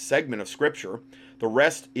segment of Scripture. The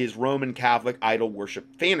rest is Roman Catholic idol worship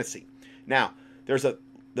fantasy. Now, there's a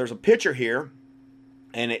picture here,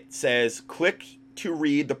 and it says, click to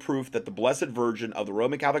read the proof that the Blessed Virgin of the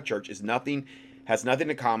Roman Catholic Church has nothing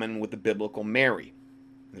in common with the biblical Mary.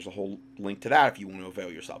 There's a whole link to that if you want to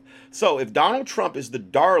avail yourself. So, if Donald Trump is the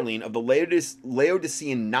darling of the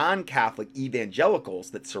Laodicean non-Catholic evangelicals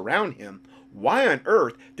that surround him, why on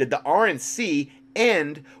earth did the RNC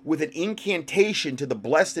end with an incantation to the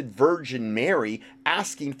Blessed Virgin Mary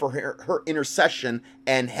asking for her intercession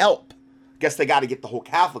and help? Guess they got to get the whole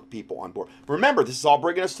Catholic people on board. Remember, this is all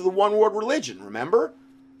bringing us to the one world religion. Remember,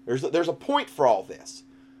 there's a point for all this,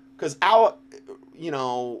 because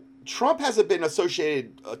Trump hasn't been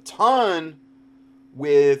associated a ton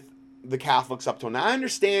with the Catholics up till now. I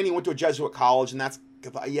understand he went to a Jesuit college, and that's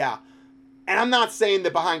yeah. And I'm not saying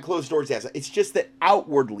that behind closed doors he has it. It's just that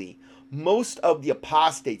outwardly, most of the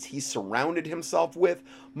apostates he surrounded himself with,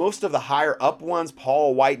 most of the higher up ones,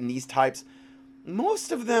 Paul White and these types,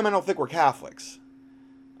 most of them I don't think were Catholics.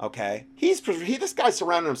 Okay? This guy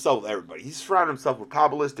surrounded himself with everybody. He's surrounded himself with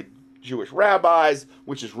Kabbalistic Jewish rabbis,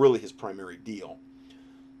 which is really his primary deal.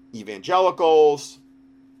 Evangelicals,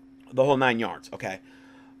 the whole 9 yards, okay?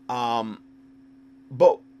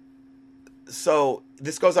 But so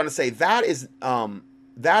this goes on to say that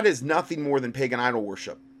is nothing more than pagan idol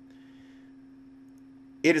worship.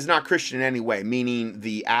 It is not Christian in any way, meaning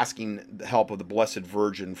the asking the help of the Blessed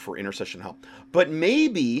Virgin for intercession help. But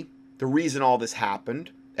maybe the reason all this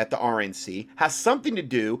happened at the RNC has something to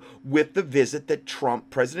do with the visit that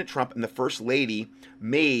President Trump and the First Lady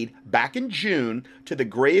made back in June to the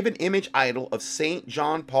graven image idol of St.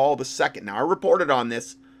 John Paul II. Now, I reported on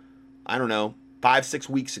this, 5-6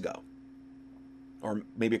 weeks ago. or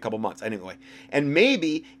maybe a couple months anyway. And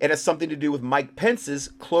maybe it has something to do with Mike Pence's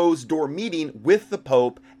closed door meeting with the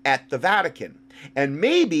Pope at the Vatican. And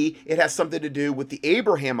maybe it has something to do with the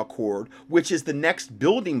Abraham Accord, which is the next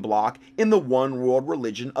building block in the one world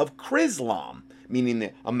religion of Chrislam, meaning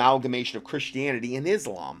the amalgamation of Christianity and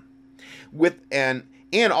Islam.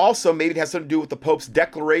 And also maybe it has something to do with the Pope's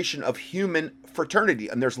declaration of human fraternity.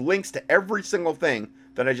 And there's links to every single thing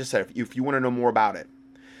that I just said if you want to know more about it.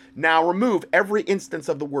 Now remove every instance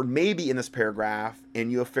of the word maybe in this paragraph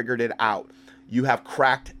and you have figured it out. You have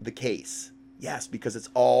cracked the case. Yes, because it's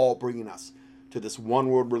all bringing us to this one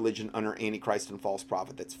world religion under Antichrist and false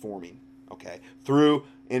prophet that's forming. Okay, through,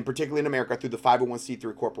 and particularly in America, through the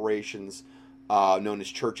 501c3 corporations known as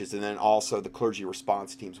churches, and then also the clergy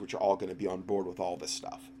response teams, which are all going to be on board with all this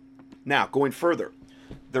stuff. Now, going further,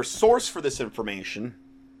 their source for this information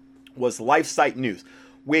was LifeSite News,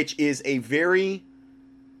 which is a very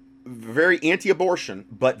anti-abortion,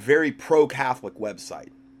 but very pro-Catholic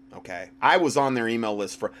website. Okay, I was on their email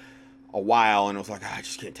list for a while, and it was like, I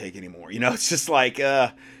just can't take anymore. It's just like,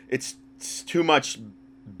 it's too much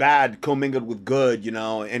bad commingled with good.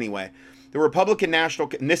 Anyway, the Republican National,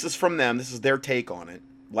 and this is from them. This is their take on it.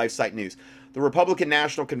 LifeSite News. The Republican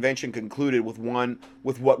National Convention concluded with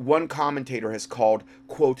what one commentator has called,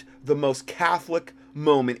 quote, the most Catholic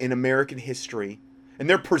moment in American history, and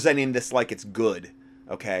they're presenting this like it's good.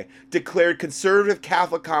 Okay, declared conservative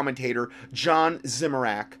Catholic commentator John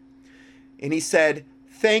Zimerak. And he said,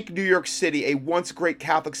 thank New York City, a once great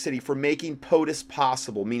Catholic city, for making POTUS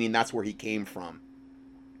possible, meaning that's where he came from.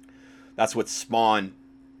 That's what spawned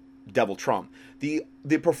Devil Trump. The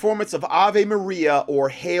performance of Ave Maria or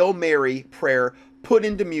Hail Mary prayer put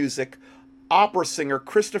into music, opera singer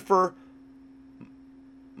Christopher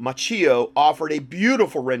Machio offered a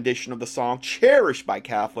beautiful rendition of the song, cherished by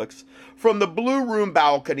Catholics, from the Blue Room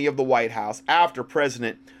balcony of the White House after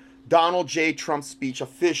President Donald J. Trump's speech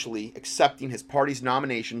officially accepting his party's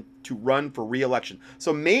nomination to run for re-election.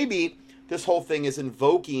 So maybe this whole thing is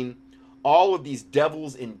invoking all of these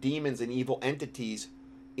devils and demons and evil entities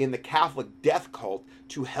in the Catholic death cult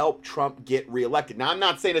to help Trump get reelected. Now, I'm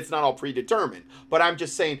not saying it's not all predetermined, but I'm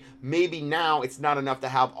just saying maybe now it's not enough to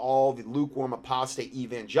have all the lukewarm apostate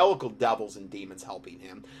evangelical devils and demons helping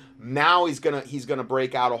him. Now he's gonna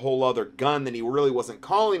break out a whole other gun that he really wasn't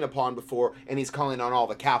calling upon before, and he's calling on all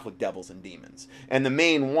the Catholic devils and demons. And the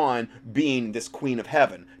main one being this Queen of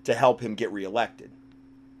Heaven to help him get reelected.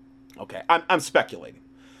 Okay, I'm speculating.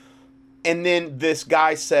 And then this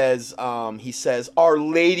guy says, he says, Our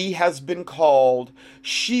Lady has been called.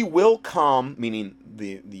 She will come, meaning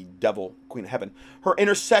the devil, Queen of Heaven. Her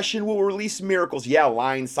intercession will release miracles. Yeah,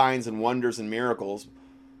 lying signs and wonders and miracles,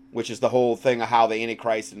 which is the whole thing of how the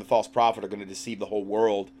Antichrist and the false prophet are going to deceive the whole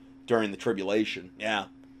world during the tribulation. Yeah.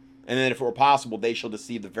 And then if it were possible, they shall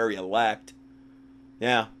deceive the very elect.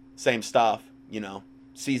 Yeah, same stuff,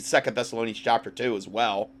 See 2 Thessalonians chapter 2 as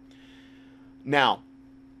well. Now,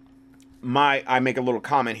 I make a little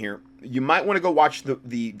comment here. You might want to go watch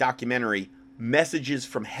the documentary Messages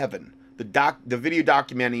from Heaven, the video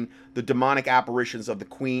documenting the demonic apparitions of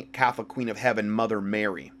the Catholic Queen of Heaven, Mother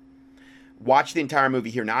Mary. Watch the entire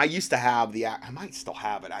movie here. Now, I used to have I might still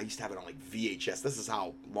have it. I used to have it on like VHS. This is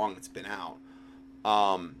how long it's been out.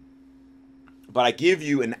 But I give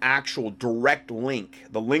you an actual direct link.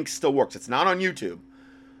 The link still works. It's not on YouTube.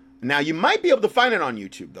 Now, you might be able to find it on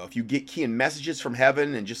YouTube, though. If you key in Messages from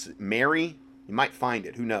Heaven and just Mary, you might find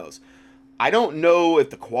it. Who knows? I don't know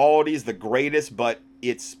if the quality is the greatest, but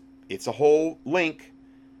it's a whole link.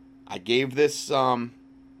 I gave this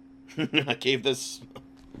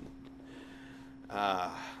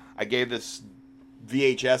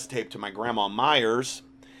VHS tape to my grandma Myers.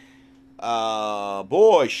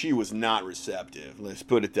 Boy, she was not receptive. Let's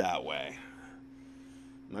put it that way.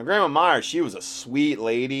 My grandma Myers, she was a sweet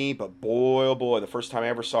lady, but boy, oh boy, the first time I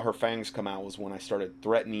ever saw her fangs come out was when I started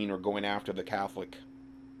threatening or going after the Catholic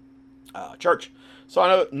church. So I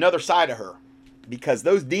know another side of her, because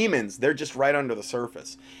those demons, they're just right under the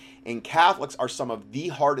surface. And Catholics are some of the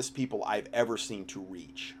hardest people I've ever seen to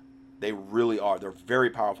reach. They really are. They're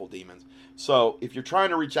very powerful demons. So if you're trying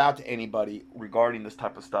to reach out to anybody regarding this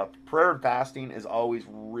type of stuff, prayer and fasting is always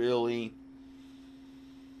really,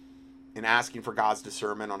 and asking for God's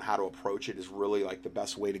discernment on how to approach it is really like the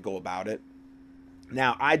best way to go about it.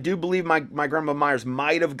 Now, I do believe my grandma Myers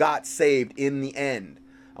might have got saved in the end.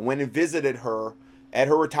 I went and visited her at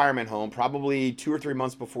her retirement home probably 2 or 3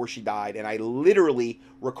 months before she died, and I literally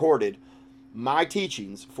recorded my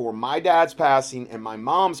teachings for my dad's passing and my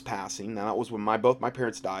mom's passing. Now, that was when both my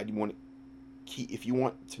parents died. If you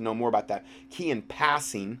want to know more about that, key in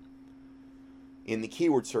passing in the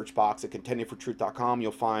keyword search box at contendingfortruth.com,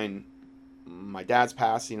 you'll find my dad's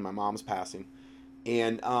passing and my mom's passing.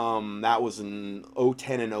 And that was in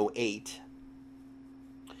 010 and 08.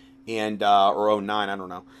 And, or 09, I don't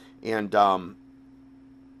know. And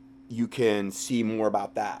you can see more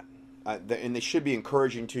about that. And they should be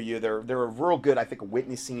encouraging to you. They're a real good, I think,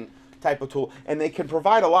 witnessing type of tool. And they can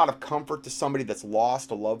provide a lot of comfort to somebody that's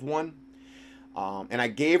lost a loved one. And I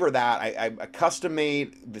gave her that. I custom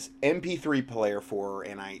made this MP3 player for her,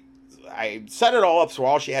 and I set it all up so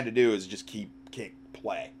all she had to do is just keep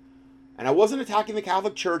play. And I wasn't attacking the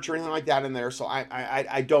Catholic Church or anything like that in there, so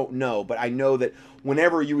I don't know. But I know that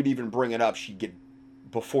whenever you would even bring it up,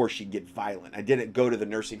 before she'd get violent. I didn't go to the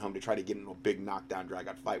nursing home to try to get into a big knockdown,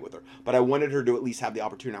 drag-out fight with her. But I wanted her to at least have the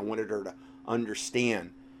opportunity. I wanted her to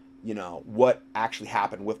understand, what actually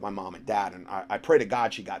happened with my mom and dad. And I pray to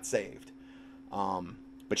God she got saved.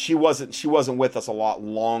 But she wasn't with us a lot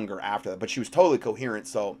longer after that. But she was totally coherent.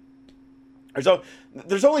 So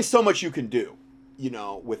there's only so much you can do,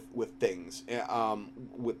 with things,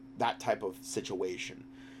 with that type of situation.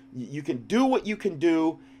 You can do what you can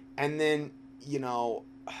do, and then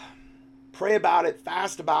pray about it,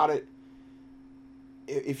 fast about it,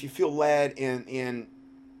 if you feel led, and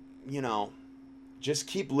just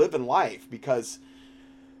keep living life, because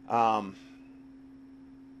God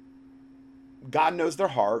knows their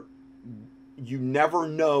heart. You never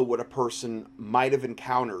know what a person might have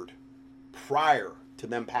encountered prior to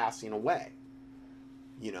them passing away,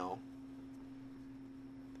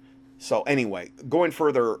 So anyway, going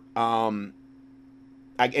further, I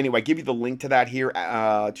give you the link to that here,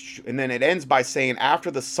 and then it ends by saying,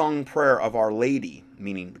 after the sung prayer of Our Lady,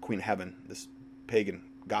 meaning the Queen of Heaven, this pagan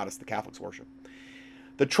goddess the Catholics worship,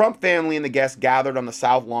 the Trump family and the guests gathered on the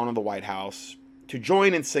south lawn of the White House to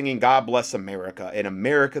join in singing God Bless America and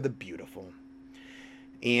America the Beautiful.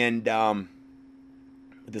 And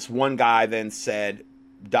this one guy then said,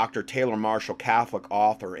 Dr. Taylor Marshall, Catholic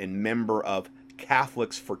author and member of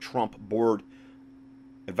Catholics for Trump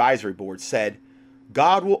advisory board, said,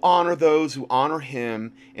 God will honor those who honor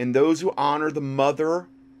him, and those who honor the mother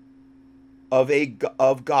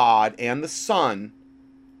of God and the Son.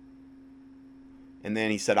 And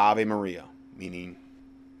then he said, Ave Maria, meaning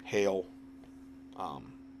Hail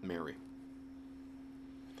Mary.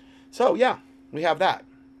 So yeah, we have that.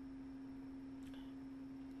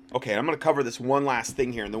 Okay, I'm going to cover this one last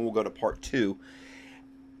thing here, and then we'll go to part 2.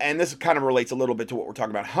 And this kind of relates a little bit to what we're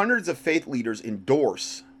talking about. Hundreds of faith leaders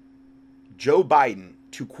endorse Joe Biden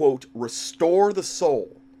to, quote, restore the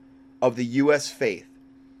soul of the U.S. faith.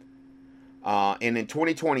 And in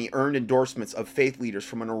 2020, earned endorsements of faith leaders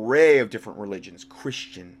from an array of different religions: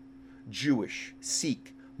 Christian, Jewish,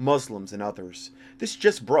 Sikh, Muslims, and others. This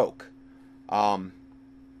just broke. I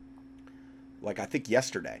think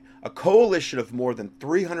yesterday. A coalition of more than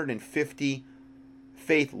 350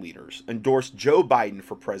 faith leaders endorsed Joe Biden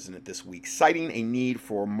for president this week, citing a need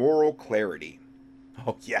for moral clarity.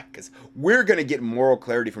 Oh, yeah, because we're going to get moral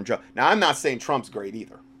clarity from Joe. Now, I'm not saying Trump's great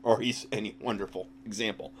either, or he's any wonderful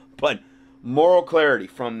example, but moral clarity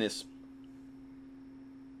from this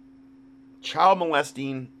child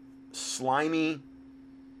molesting, slimy,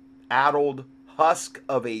 addled husk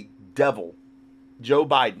of a devil, Joe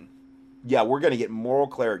Biden. Yeah, we're going to get moral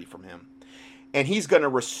clarity from him. And he's going to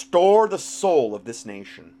restore the soul of this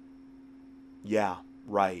nation. Yeah,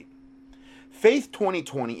 right. Faith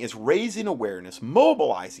 2020 is raising awareness,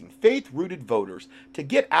 mobilizing faith-rooted voters to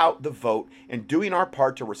get out the vote and doing our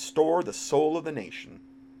part to restore the soul of the nation.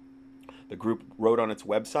 The group wrote on its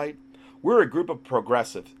website, we're a group of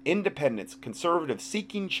progressives, independents, conservatives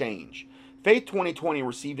seeking change. Faith 2020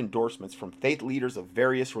 received endorsements from faith leaders of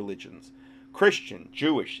various religions: Christian,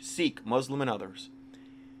 Jewish, Sikh, Muslim, and others.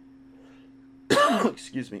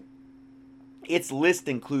 Excuse me. Its list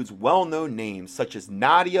includes well-known names such as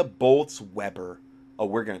Nadia Bolz-Weber. Oh,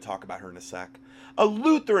 we're going to talk about her in a sec. A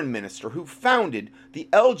Lutheran minister who founded the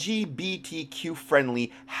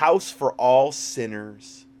LGBTQ-friendly House for All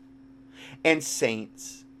Sinners and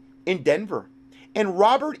Saints in Denver. And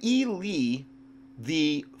Robert E. Lee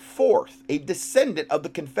the Fourth, a descendant of the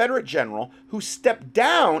Confederate general who stepped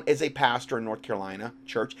down as a pastor in North Carolina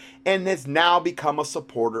church and has now become a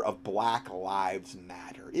supporter of Black Lives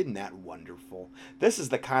Matter. Isn't that wonderful? This is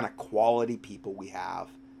the kind of quality people we have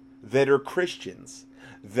that are Christians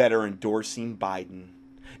that are endorsing Biden.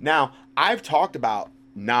 Now, I've talked about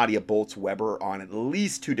Nadia Bolz-Weber on at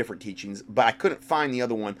least 2 different teachings, but I couldn't find the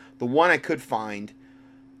other one. The one I could find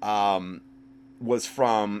was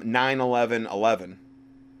from 9/11/11,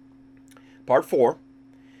 part 4,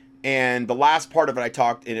 and the last part of it I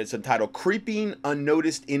talked, and it's entitled Creeping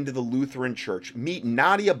Unnoticed into the Lutheran Church. Meet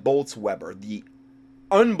Nadia Bolz-Weber, the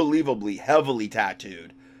unbelievably heavily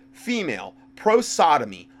tattooed, female,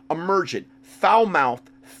 pro-sodomy, emergent,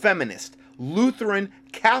 foul-mouthed, feminist, Lutheran,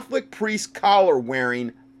 Catholic priest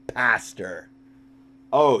collar-wearing pastor.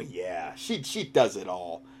 Oh yeah, she does it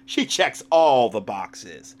all. She checks all the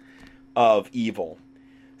boxes of evil.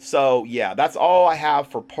 So yeah, that's all I have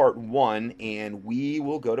for part 1, and we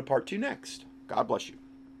will go to part 2 next. God bless you.